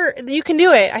think you can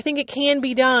do it. I think it can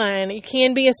be done. You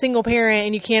can be a single parent,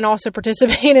 and you can also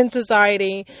participate in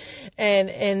society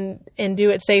and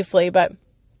do it safely, but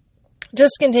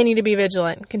just continue to be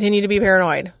vigilant, continue to be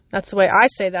paranoid. That's the way I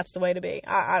say that's the way to be.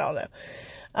 I don't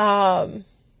know.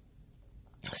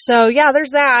 So yeah,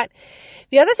 there's that.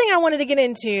 The other thing I wanted to get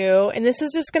into, and this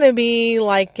is just going to be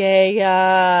like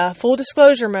a full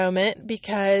disclosure moment,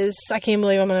 because I can't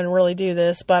believe I'm going to really do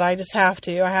this, but I just have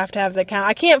to. I have to have the account.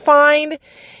 I can't find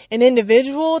an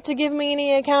individual to give me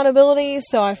any accountability,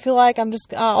 so I feel like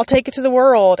I'll take it to the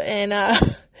world and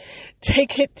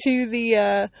take it to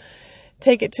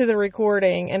the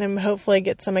recording, and hopefully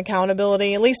get some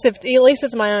accountability. At least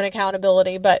it's my own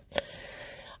accountability. But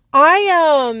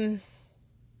I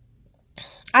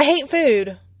hate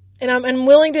food, and I'm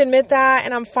willing to admit that,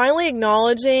 and I'm finally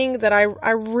acknowledging that I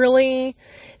really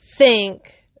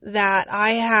think that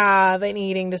I have an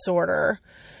eating disorder.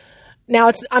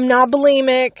 Now, I'm not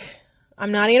bulimic,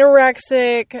 I'm not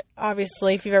anorexic,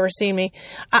 obviously, if you've ever seen me.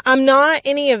 I'm not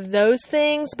any of those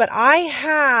things, but I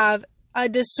have a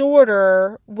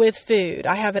disorder with food.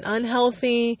 I have an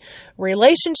unhealthy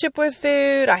relationship with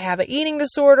food. I have an eating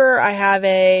disorder. I have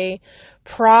a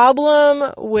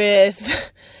problem with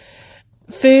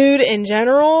food in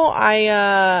general.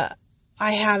 I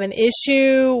have an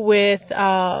issue with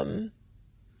my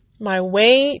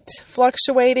weight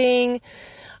fluctuating.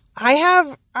 I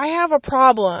have a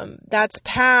problem that's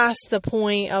past the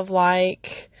point of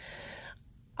like,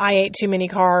 I ate too many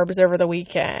carbs over the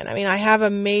weekend. I mean, I have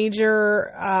a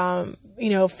major,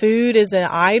 food is an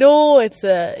idol. It's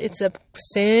a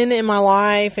sin in my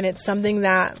life, and it's something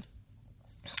that,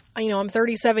 I'm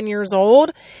 37 years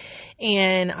old,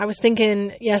 and I was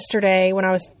thinking yesterday when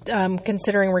I was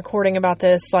considering recording about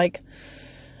this, like,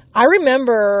 I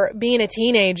remember being a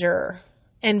teenager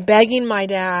and begging my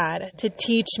dad to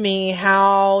teach me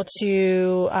how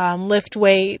to lift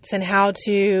weights and how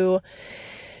to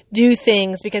do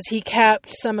things, because he kept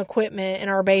some equipment in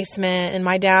our basement, and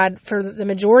my dad, for the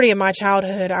majority of my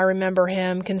childhood, I remember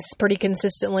him pretty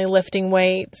consistently lifting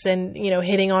weights and,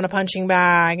 hitting on a punching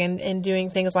bag and doing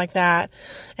things like that.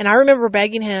 And I remember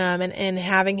begging him and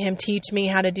having him teach me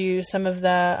how to do some of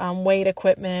the weight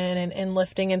equipment and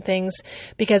lifting and things,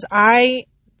 because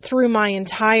through my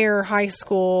entire high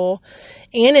school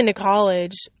and into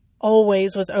college,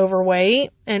 always was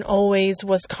overweight and always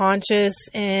was conscious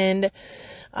and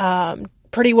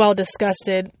pretty well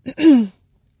disgusted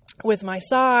with my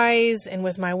size and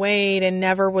with my weight, and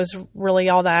never was really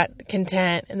all that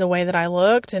content in the way that I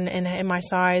looked and in my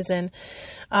size. And,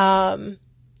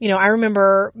 I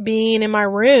remember being in my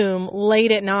room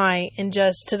late at night and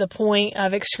just to the point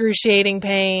of excruciating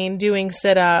pain, doing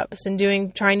sit-ups and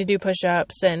trying to do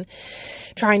push-ups and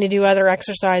trying to do other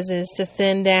exercises to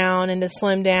thin down and to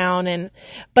slim down.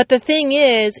 But the thing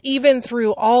is, even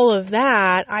through all of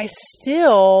that, I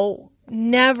still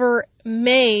never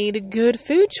made good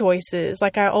food choices.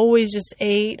 Like, I always just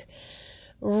ate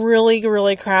really,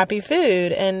 really crappy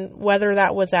food. And whether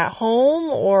that was at home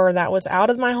or that was out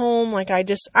of my home, like, I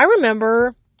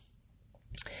remember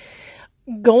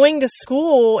going to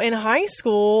school in high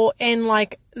school and,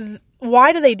 like,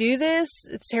 why do they do this?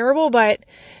 It's terrible, but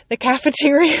the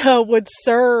cafeteria would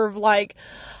serve, like,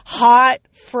 hot,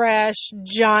 fresh,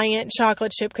 giant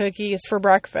chocolate chip cookies for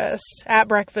breakfast, at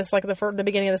breakfast, like the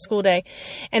beginning of the school day.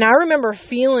 And I remember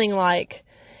feeling like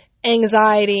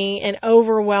anxiety and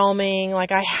overwhelming,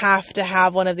 like I have to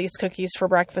have one of these cookies for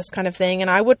breakfast kind of thing.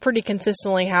 And I would pretty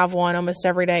consistently have one almost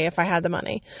every day if I had the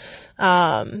money.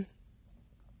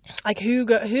 Like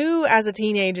who as a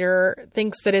teenager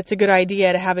thinks that it's a good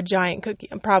idea to have a giant cookie?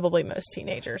 Probably most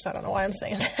teenagers. I don't know why I'm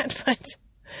saying that, but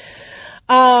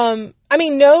I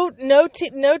mean, no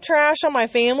trash on my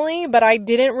family, but I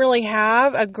didn't really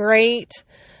have a great,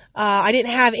 I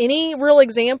didn't have any real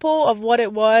example of what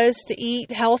it was to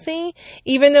eat healthy,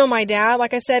 even though my dad,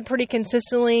 like I said, pretty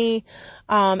consistently,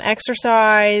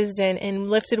 exercised and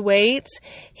lifted weights.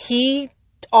 He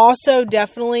also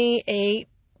definitely ate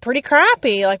pretty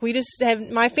crappy. Like, we just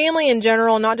have, my family in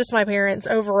general, not just my parents,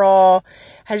 overall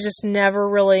has just never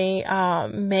really,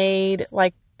 made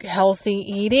like healthy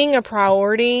eating a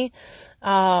priority.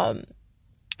 And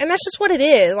that's just what it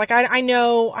is. Like,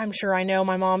 I'm sure I know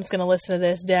my mom's going to listen to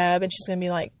this, Deb, and she's going to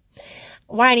be like,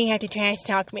 why do you have to trash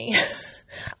talk me?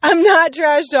 I'm not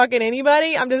trash talking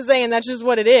anybody. I'm just saying that's just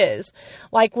what it is.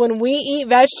 Like, when we eat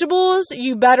vegetables,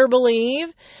 you better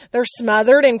believe they're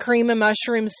smothered in cream and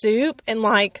mushroom soup and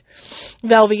like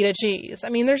Velveeta cheese. I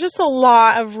mean, there's just a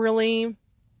lot of really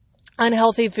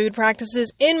unhealthy food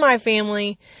practices in my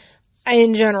family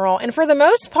in general. And for the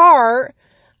most part,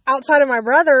 outside of my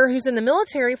brother who's in the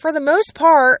military, for the most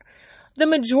part, the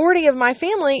majority of my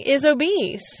family is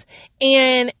obese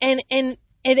and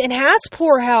has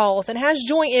poor health and has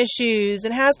joint issues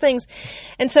and has things.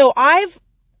 And so I've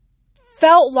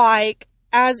felt like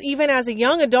even as a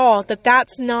young adult that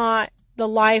that's not the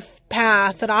life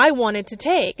path that I wanted to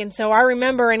take. And so I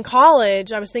remember in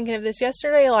college, I was thinking of this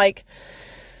yesterday, like,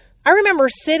 I remember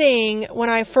sitting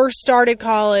when I first started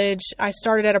college. I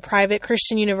started at a private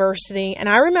Christian university, and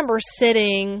I remember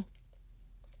sitting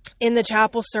in the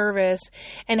chapel service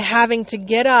and having to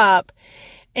get up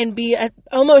and be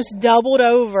almost doubled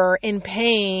over in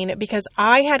pain because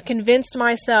I had convinced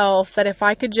myself that if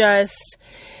I could just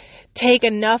take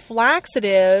enough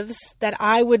laxatives that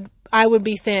I would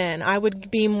be thin. I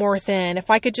would be more thin. If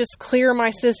I could just clear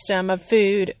my system of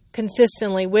food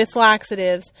consistently with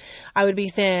laxatives, I would be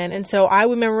thin. And so I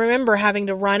would remember having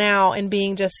to run out and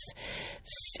being just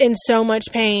in so much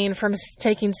pain from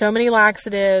taking so many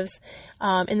laxatives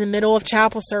in the middle of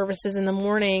chapel services in the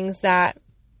mornings that,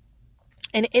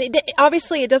 and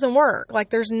obviously it doesn't work. Like,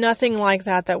 there's nothing like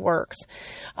that works.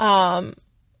 I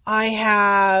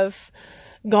have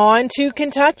gone to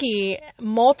Kentucky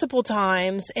multiple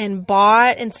times and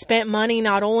bought and spent money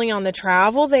not only on the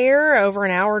travel there, over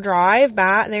an hour drive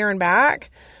back there and back,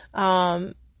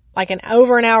 like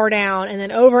over an hour down and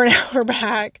then over an hour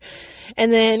back,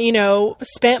 and then,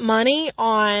 spent money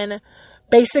on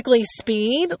basically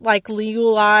speed, like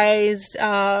legalized,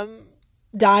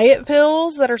 diet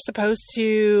pills that are supposed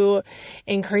to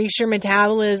increase your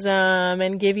metabolism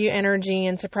and give you energy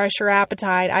and suppress your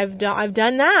appetite. I've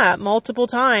done that multiple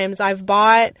times. I've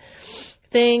bought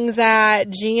things at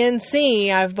GNC.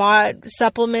 I've bought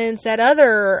supplements at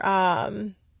other,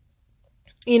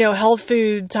 health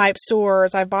food type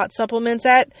stores. I've bought supplements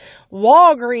at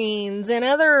Walgreens and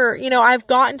other, I've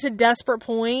gotten to desperate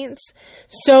points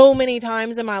so many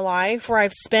times in my life where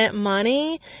I've spent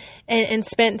money and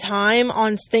spent time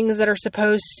on things that are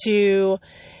supposed to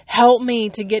help me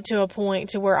to get to a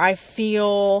point to where I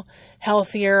feel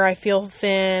healthier, I feel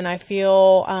thin, I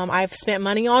feel, I've spent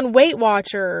money on Weight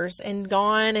Watchers and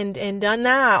gone and done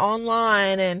that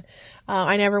online, and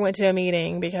I never went to a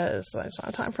meeting because I just don't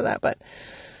have time for that, but,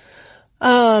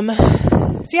 so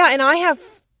yeah, and I have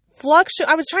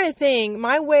I was trying to think,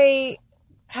 my weight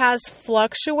has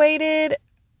fluctuated.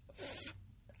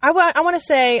 I want to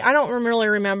say, I don't really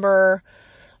remember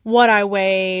what I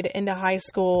weighed into high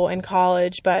school and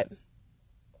college, but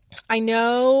I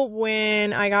know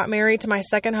when I got married to my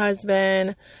second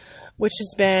husband, which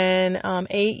has been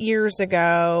 8 years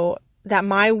ago, that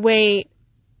my weight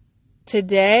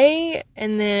today,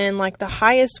 and then like the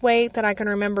highest weight that I can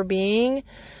remember being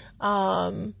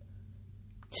to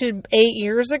 8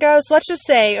 years ago. So let's just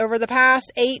say over the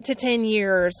past 8 to 10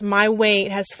 years, my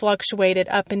weight has fluctuated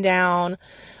up and down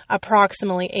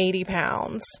approximately 80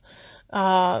 pounds.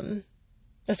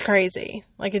 It's crazy.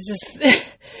 Like, it's just,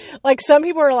 like, some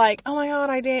people are like, oh my God,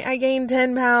 I gained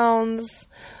 10 pounds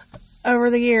over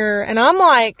the year. And I'm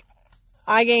like,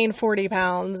 I gained 40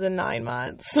 pounds in 9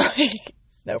 months. Like,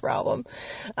 no problem.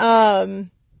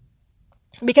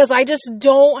 Because I just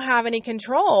don't have any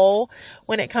control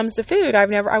when it comes to food. I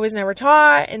was never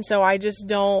taught. And so I just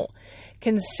don't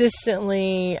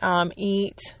consistently,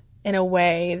 eat in a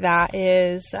way that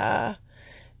is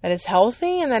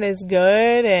healthy and that is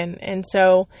good. And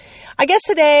so I guess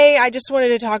today I just wanted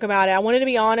to talk about it. I wanted to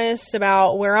be honest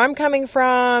about where I'm coming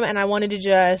from, and I wanted to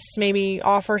just maybe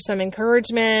offer some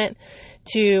encouragement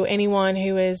to anyone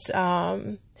who has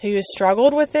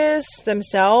struggled with this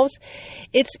themselves.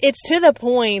 It's to the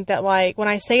point that, like, when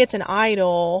I say it's an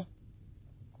idol,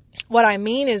 what I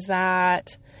mean is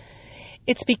that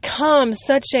it's become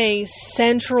such a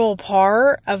central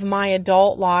part of my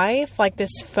adult life, like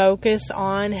this focus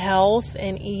on health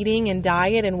and eating and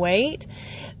diet and weight,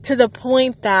 to the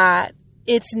point that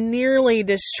it's nearly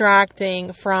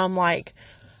distracting from, like,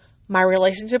 my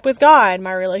relationship with God,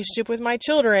 my relationship with my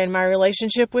children, my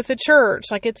relationship with the church.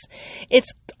 Like, it's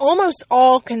almost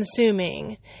all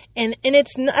consuming, and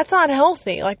that's not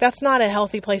healthy. Like, that's not a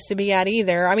healthy place to be at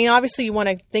either. I mean, obviously you want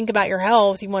to think about your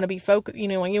health. You want to be focused, you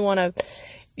don't want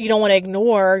to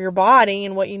ignore your body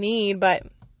and what you need. But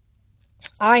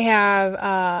I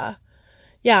have,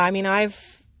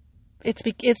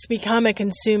 it's become a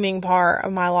consuming part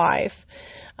of my life.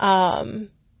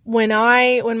 When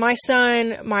my son,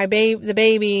 the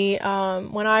baby,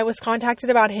 when I was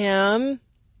contacted about him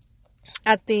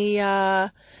at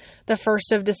the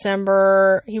 1st of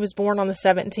December, he was born on the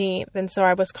 17th. And so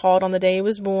I was called on the day he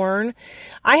was born.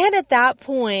 I had at that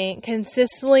point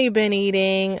consistently been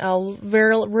eating a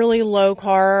really low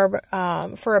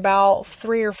carb, for about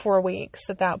 3 or 4 weeks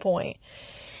at that point.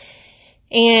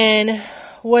 And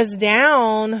was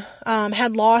down,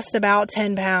 had lost about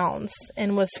 10 pounds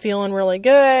and was feeling really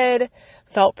good,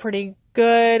 felt pretty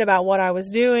good about what I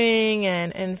was doing,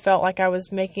 and felt like I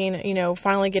was making,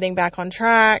 finally getting back on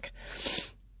track.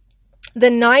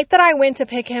 The night that I went to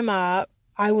pick him up,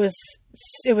 it was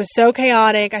so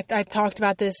chaotic. I talked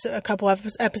about this a couple of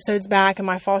episodes back in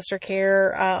my foster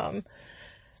care,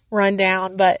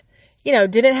 rundown, but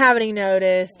didn't have any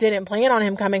notice, didn't plan on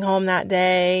him coming home that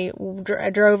day. I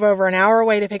drove over an hour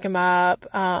away to pick him up,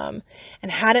 and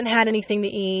hadn't had anything to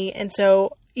eat. And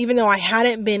so even though I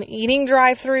hadn't been eating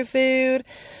drive-through food,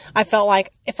 I felt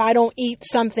like if I don't eat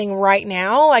something right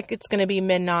now, like, it's going to be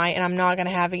midnight and I'm not going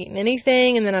to have eaten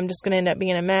anything, and then I'm just going to end up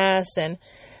being a mess. And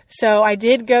so I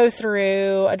did go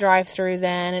through a drive-through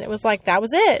then, and it was like, that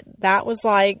was it. That was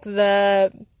like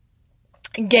the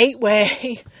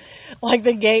gateway, like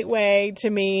the gateway to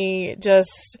me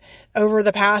just over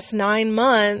the past 9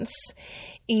 months,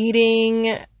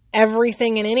 eating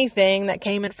everything and anything that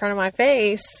came in front of my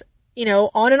face,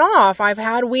 on and off. I've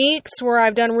had weeks where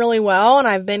I've done really well and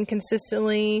I've been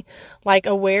consistently, like,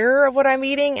 aware of what I'm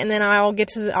eating. And then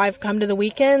I've come to the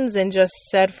weekends and just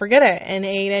said, forget it, and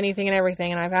ate anything and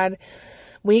everything. And I've had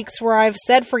weeks where I've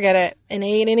said, forget it, and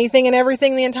ate anything and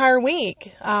everything the entire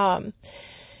week.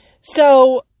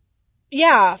 So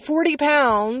yeah, 40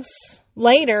 pounds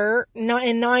later, not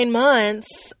in 9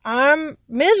 months, I'm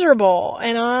miserable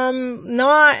and I'm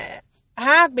not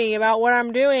happy about what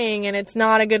I'm doing, and it's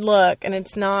not a good look, and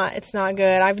it's not good.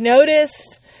 I've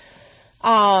noticed,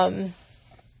 for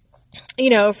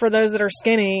those that are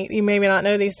skinny, you maybe not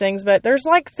know these things, but there's,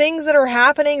 like, things that are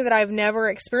happening that I've never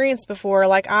experienced before.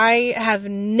 Like, I have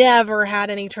never had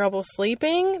any trouble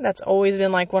sleeping. That's always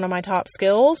been, like, one of my top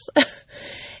skills.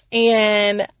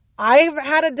 And I've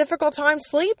had a difficult time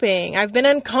sleeping. I've been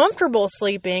uncomfortable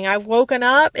sleeping. I've woken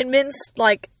up and been,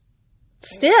 like,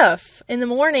 stiff in the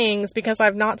mornings because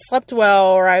I've not slept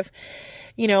well, or I've,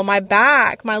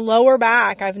 my lower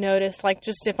back, I've noticed, like,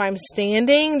 just if I'm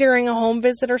standing during a home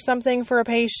visit or something for a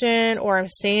patient, or I'm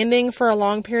standing for a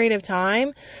long period of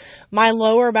time, my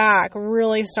lower back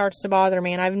really starts to bother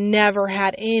me. And I've never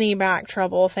had any back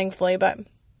trouble, thankfully. But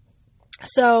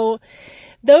so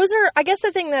those are, I guess, the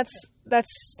thing that's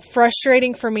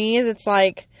frustrating for me is it's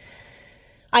like,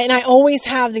 I always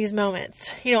have these moments.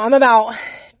 I'm about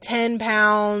 10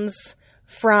 pounds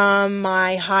from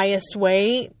my highest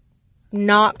weight,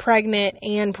 not pregnant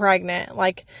and pregnant.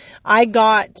 Like, I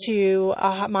got to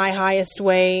my highest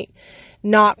weight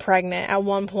not pregnant at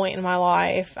one point in my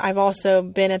life. I've also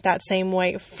been at that same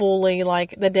weight fully,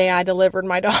 like, the day I delivered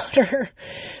my daughter.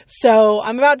 So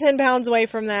I'm about 10 pounds away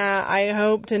from that. I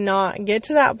hope to not get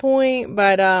to that point,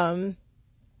 but,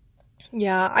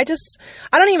 yeah, I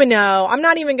don't even know. I'm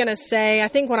not even going to say, I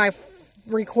think when I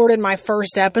recorded my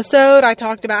first episode, I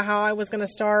talked about how I was going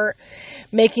to start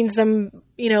making some,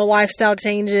 lifestyle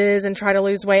changes and try to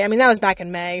lose weight. I mean, that was back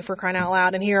in May, for crying out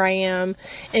loud. And here I am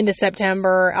into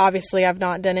September. Obviously, I've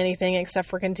not done anything except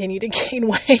for continue to gain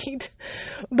weight.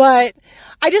 But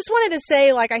I just wanted to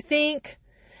say, I think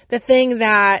the thing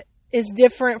that is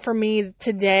different for me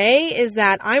today is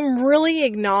that I'm really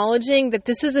acknowledging that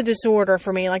this is a disorder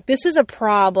for me. This is a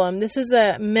problem. This is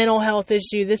a mental health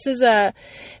issue. This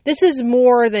is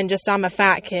more than just I'm a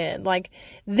fat kid.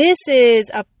 This is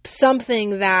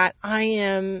something that I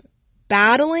am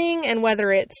battling, and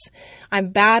whether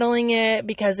I'm battling it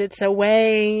because it's a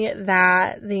way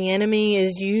that the enemy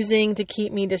is using to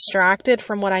keep me distracted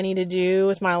from what I need to do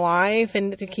with my life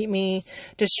and to keep me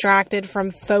distracted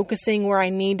from focusing where I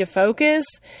need to focus.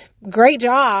 Great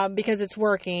job, because it's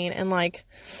working. And I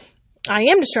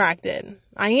am distracted.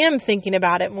 I am thinking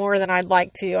about it more than I'd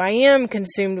like to. I am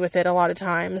consumed with it a lot of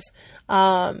times.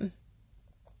 And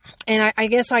I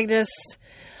guess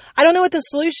I don't know what the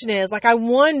solution is. I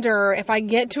wonder if I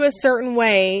get to a certain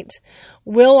weight,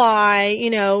 will I,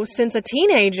 since a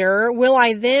teenager, will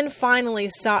I then finally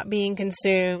stop being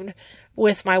consumed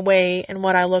with my weight and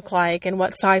what I look like and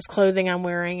what size clothing I'm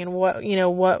wearing and what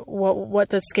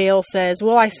the scale says?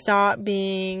 Will I stop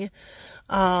being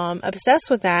obsessed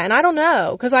with that? And I don't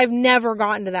know, because I've never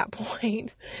gotten to that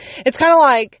point. It's kind of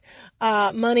like,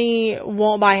 money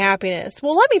won't buy happiness.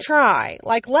 Well, let me try.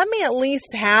 Let me at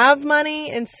least have money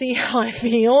and see how I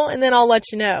feel, and then I'll let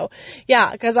you know.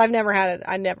 Yeah, because I never have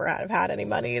had any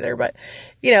money either. But,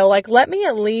 let me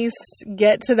at least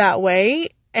get to that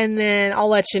weight, and then I'll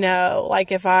let you know,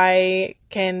 if I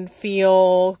can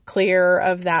feel clear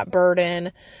of that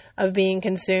burden of being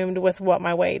consumed with what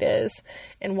my weight is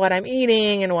and what I'm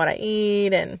eating and what I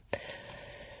eat. And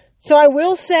so I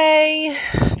will say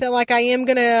that I am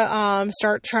going to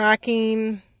start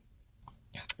tracking.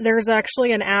 There's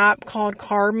actually an app called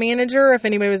Carb Manager, if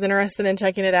anybody was interested in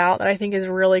checking it out, that I think is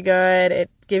really good.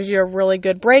 It gives you a really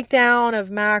good breakdown of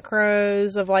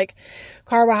macros, of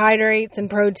carbohydrates and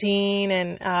protein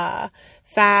and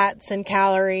fats and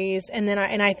calories. And then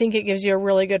I think it gives you a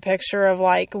really good picture of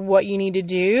what you need to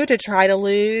do to try to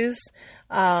lose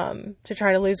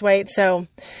weight. So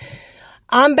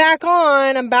I'm back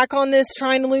on this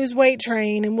trying to lose weight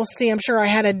train, and we'll see. I'm sure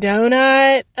I had a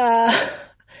donut.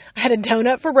 I had a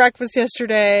donut for breakfast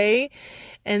yesterday,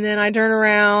 and then I turn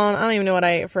around. I don't even know what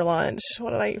I ate for lunch.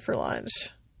 What did I eat for lunch?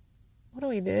 What do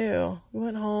we do? We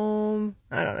went home.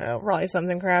 I don't know. Probably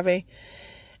something crappy.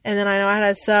 And then I know I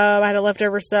had a sub. I had a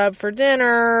leftover sub for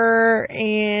dinner,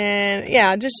 and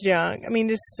yeah, just junk. I mean,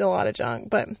 just a lot of junk.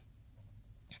 But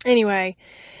anyway,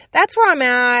 that's where I'm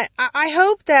at. I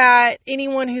hope that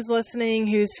anyone who's listening,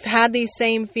 who's had these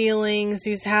same feelings,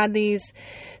 who's had these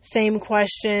same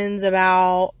questions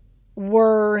about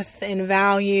worth and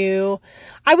value.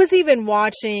 I was even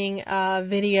watching a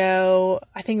video,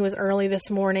 I think it was early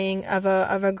this morning, of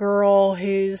a girl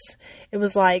it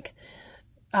was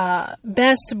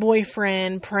best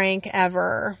boyfriend prank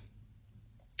ever.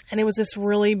 And it was this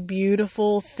really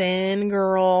beautiful, thin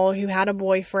girl who had a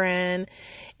boyfriend,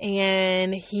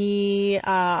 and he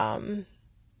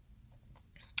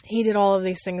did all of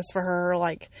these things for her,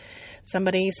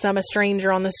 a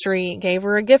stranger on the street gave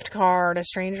her a gift card, a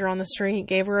stranger on the street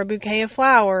gave her a bouquet of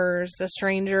flowers, a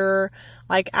stranger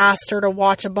asked her to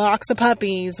watch a box of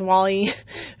puppies while he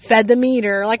fed the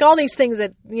meter, all these things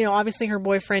that, obviously her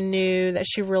boyfriend knew that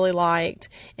she really liked,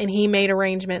 and he made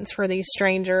arrangements for these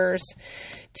strangers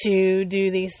to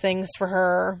do these things for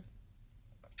her.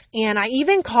 And I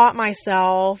even caught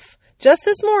myself just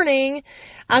this morning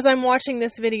as I'm watching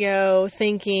this video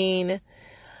thinking,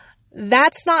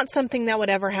 that's not something that would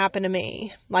ever happen to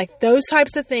me. Those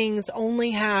types of things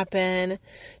only happen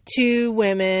to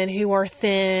women who are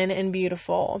thin and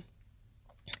beautiful.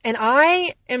 And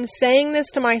I am saying this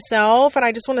to myself, and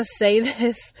I just want to say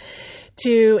this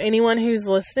to anyone who's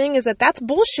listening, is that that's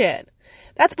bullshit.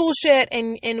 That's bullshit,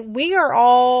 and we are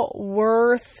all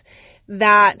worth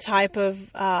that type of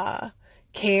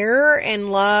care and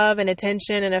love and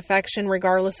attention and affection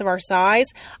regardless of our size.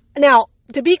 Now,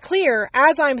 to be clear,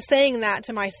 as I'm saying that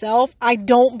to myself, I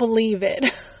don't believe it.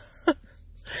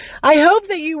 I hope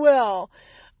that you will.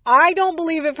 I don't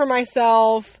believe it for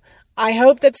myself. I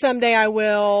hope that someday I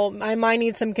will. I might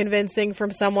need some convincing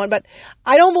from someone, but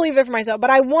I don't believe it for myself.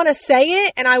 But I want to say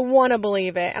it, and I want to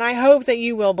believe it, and I hope that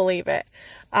you will believe it.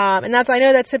 And I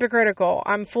know that's hypocritical.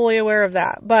 I'm fully aware of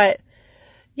that. But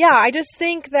yeah, I just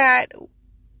think that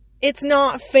it's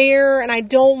not fair, and I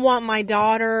don't want my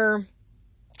daughter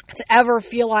to ever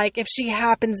feel like if she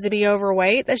happens to be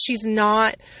overweight that she's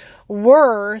not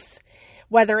worth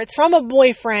whether it's from a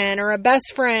boyfriend or a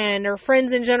best friend or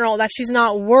friends in general, that she's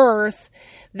not worth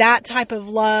that type of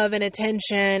love and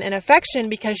attention and affection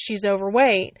because she's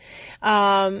overweight.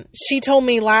 She told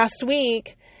me last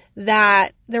week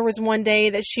that there was one day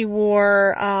that she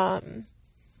wore,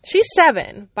 she's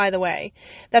 7, by the way,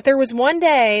 that there was one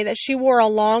day that she wore a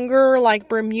longer, like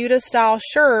Bermuda style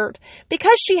shirt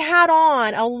because she had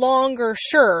on a longer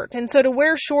shirt. And so to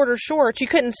wear shorter shorts, you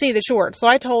couldn't see the shorts. So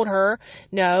I told her,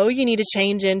 no, you need to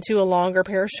change into a longer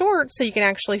pair of shorts so you can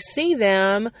actually see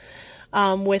them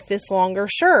with this longer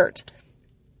shirt.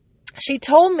 She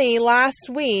told me last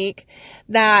week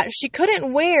that she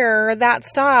couldn't wear that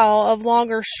style of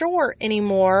longer short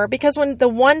anymore because when the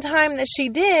one time that she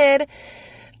did,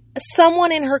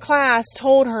 someone in her class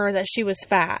told her that she was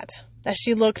fat, that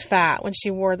she looked fat when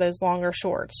she wore those longer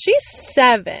shorts. She's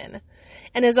 7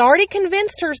 and has already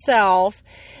convinced herself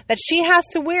that she has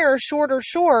to wear shorter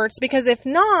shorts because if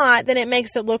not, then it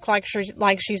makes it look like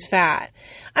she's fat.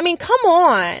 I mean, come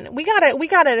on. We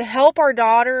gotta help our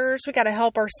daughters. We gotta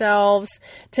help ourselves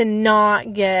to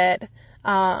not get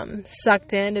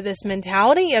sucked into this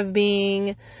mentality of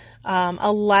being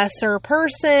a lesser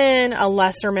person, a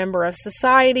lesser member of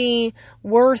society,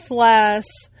 worthless,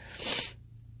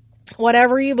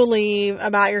 whatever you believe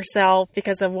about yourself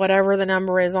because of whatever the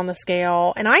number is on the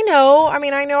scale. And I know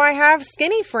I have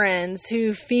skinny friends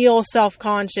who feel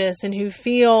self-conscious and who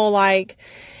feel like,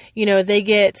 they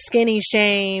get skinny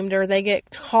shamed or they get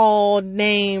called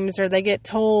names or they get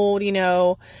told,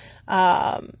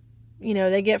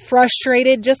 they get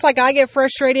frustrated, just like I get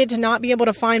frustrated to not be able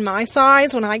to find my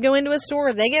size when I go into a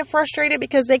store. They get frustrated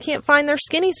because they can't find their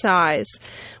skinny size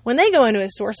when they go into a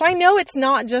store. So I know it's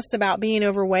not just about being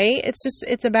overweight.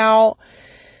 It's about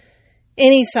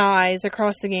any size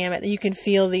across the gamut that you can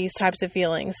feel these types of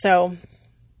feelings. So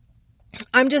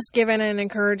I'm just giving an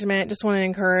encouragement, just want to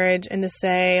encourage and to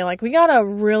say, like, we got to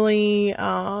really,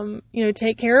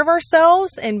 take care of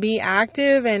ourselves and be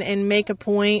active and make a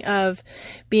point of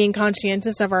being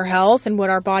conscientious of our health and what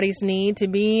our bodies need to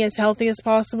be as healthy as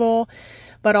possible,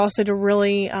 but also to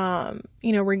really,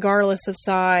 regardless of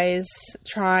size,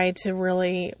 try to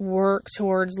really work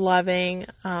towards loving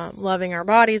our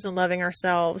bodies and loving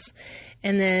ourselves.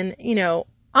 And then,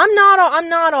 I'm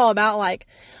not all about like,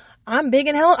 I'm big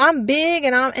and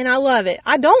I love it.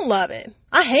 I don't love it.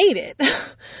 I hate it.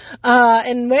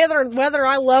 And whether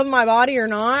I love my body or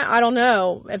not, I don't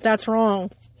know if that's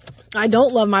wrong. I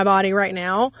don't love my body right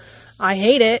now. I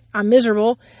hate it. I'm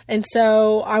miserable. And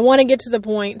so I want to get to the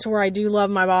point to where I do love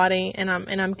my body and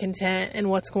I'm content in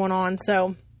what's going on.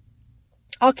 So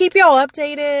I'll keep y'all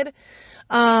updated.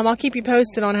 I'll keep you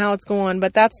posted on how it's going,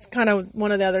 but that's kind of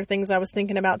one of the other things I was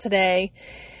thinking about today.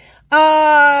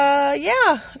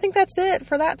 I think that's it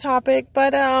for that topic.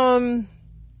 But,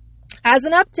 as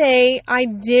an update, I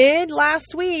did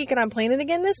last week, and I'm planning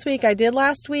again this week,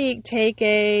 take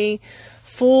a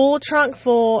full trunk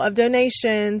full of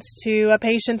donations to a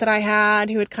patient that I had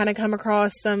who had kind of come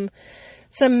across some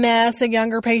mess, a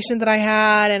younger patient that I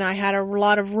had, and I had a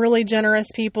lot of really generous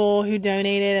people who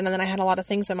donated, and then I had a lot of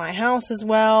things in my house as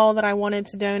well that I wanted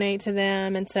to donate to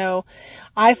them, and so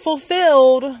I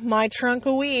fulfilled my trunk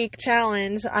a week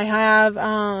challenge. I have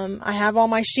all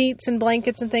my sheets and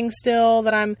blankets and things still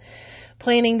that I'm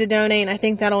planning to donate, and I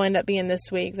think that'll end up being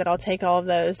this week that I'll take all of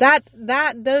those.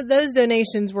 Those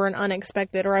donations were an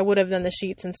unexpected, or I would have done the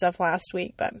sheets and stuff last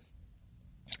week, but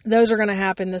those are going to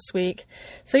happen this week.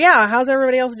 So yeah, how's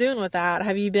everybody else doing with that?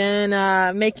 Have you been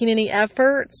making any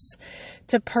efforts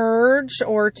to purge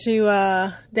or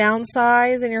to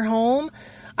downsize in your home?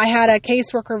 I had a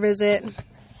caseworker visit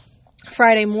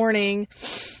Friday morning,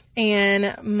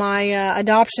 and my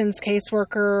adoptions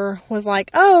caseworker was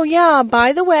like, oh yeah,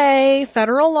 by the way,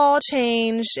 federal law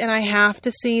changed and I have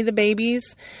to see the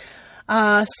baby's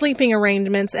sleeping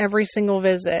arrangements every single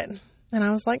visit. And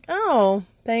I was like, oh,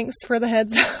 thanks for the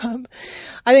heads up.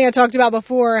 I think I talked about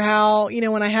before how,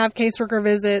 when I have caseworker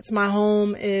visits, my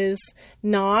home is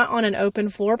not on an open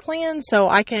floor plan. So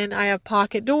I have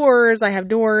pocket doors. I have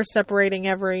doors separating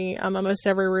almost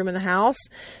every room in the house.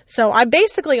 So I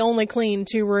basically only clean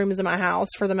 2 rooms in my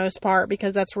house for the most part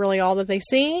because that's really all that they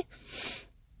see.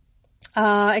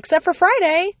 Except for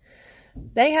Friday,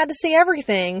 they had to see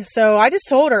everything. So I just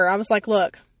told her, I was like,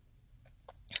 look,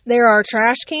 there are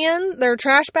trash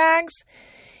bags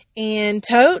and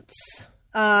totes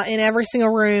in every single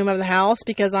room of the house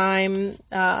because I'm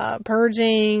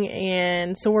purging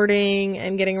and sorting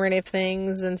and getting rid of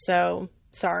things. And so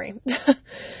Sorry.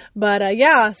 But,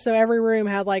 yeah, so every room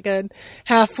had like a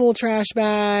half full trash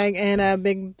bag and a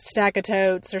big stack of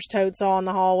totes. There's totes all in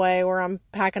the hallway where I'm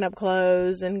packing up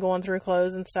clothes and going through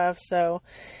clothes and stuff. So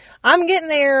I'm getting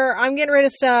there. I'm getting rid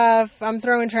of stuff. I'm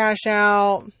throwing trash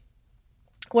out.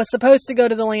 Was supposed to go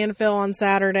to the landfill on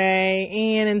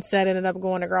Saturday and instead ended up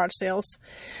going to garage sales.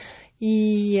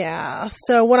 Yeah,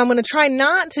 so what I'm going to try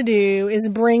not to do is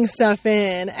bring stuff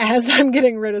in as I'm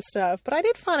getting rid of stuff. But I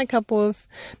did find a couple of,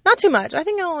 not too much. I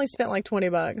think I only spent like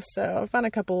 $20. So I found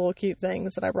a couple little cute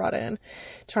things that I brought in.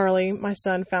 Charlie, my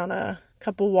son, found a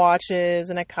couple watches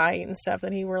and a kite and stuff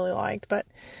that he really liked. But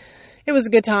it was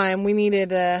a good time.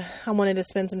 I wanted to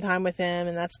spend some time with him,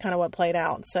 and that's kind of what played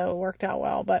out. So it worked out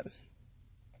well. But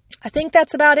I think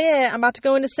that's about it. I'm about to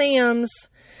go into Sam's.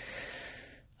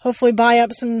 Hopefully buy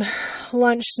up some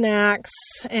lunch snacks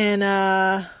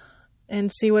and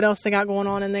see what else they got going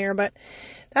on in there. But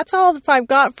that's all I've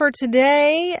got for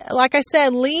today. Like I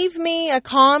said, leave me a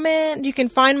comment. You can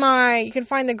find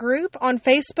the group on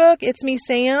Facebook. It's Me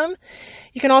Sam.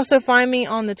 You can also find me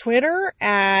on the Twitter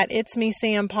at It's Me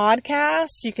Sam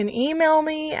Podcast. You can email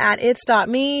me at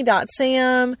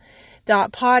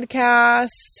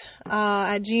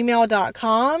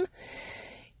its.me.sam.podcast@gmail.com.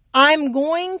 I'm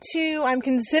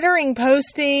considering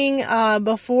posting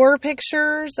before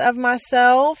pictures of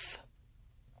myself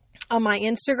on my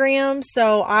Instagram,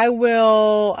 so I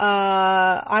will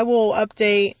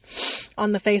update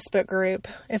on the Facebook group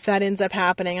if that ends up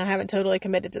happening. I haven't totally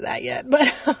committed to that yet, but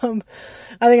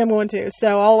I think I'm going to.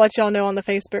 So I'll let y'all know on the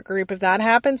Facebook group if that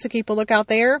happens, so keep a lookout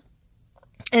there.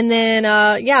 And then,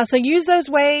 so use those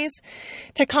ways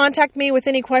to contact me with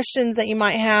any questions that you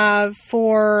might have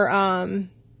for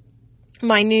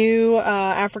my new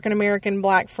African-American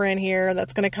black friend here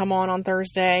that's going to come on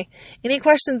Thursday. Any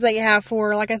questions that you have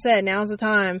for, like I said, now's the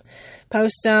time.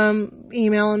 Post them,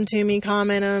 email them to me,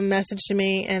 comment them, message to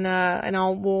me, and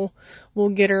we'll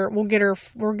get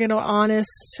an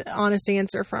honest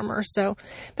answer from her. So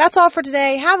that's all for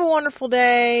today. Have a wonderful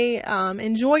day.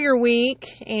 Enjoy your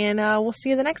week, and we'll see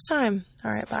you the next time.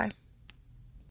 All right, bye.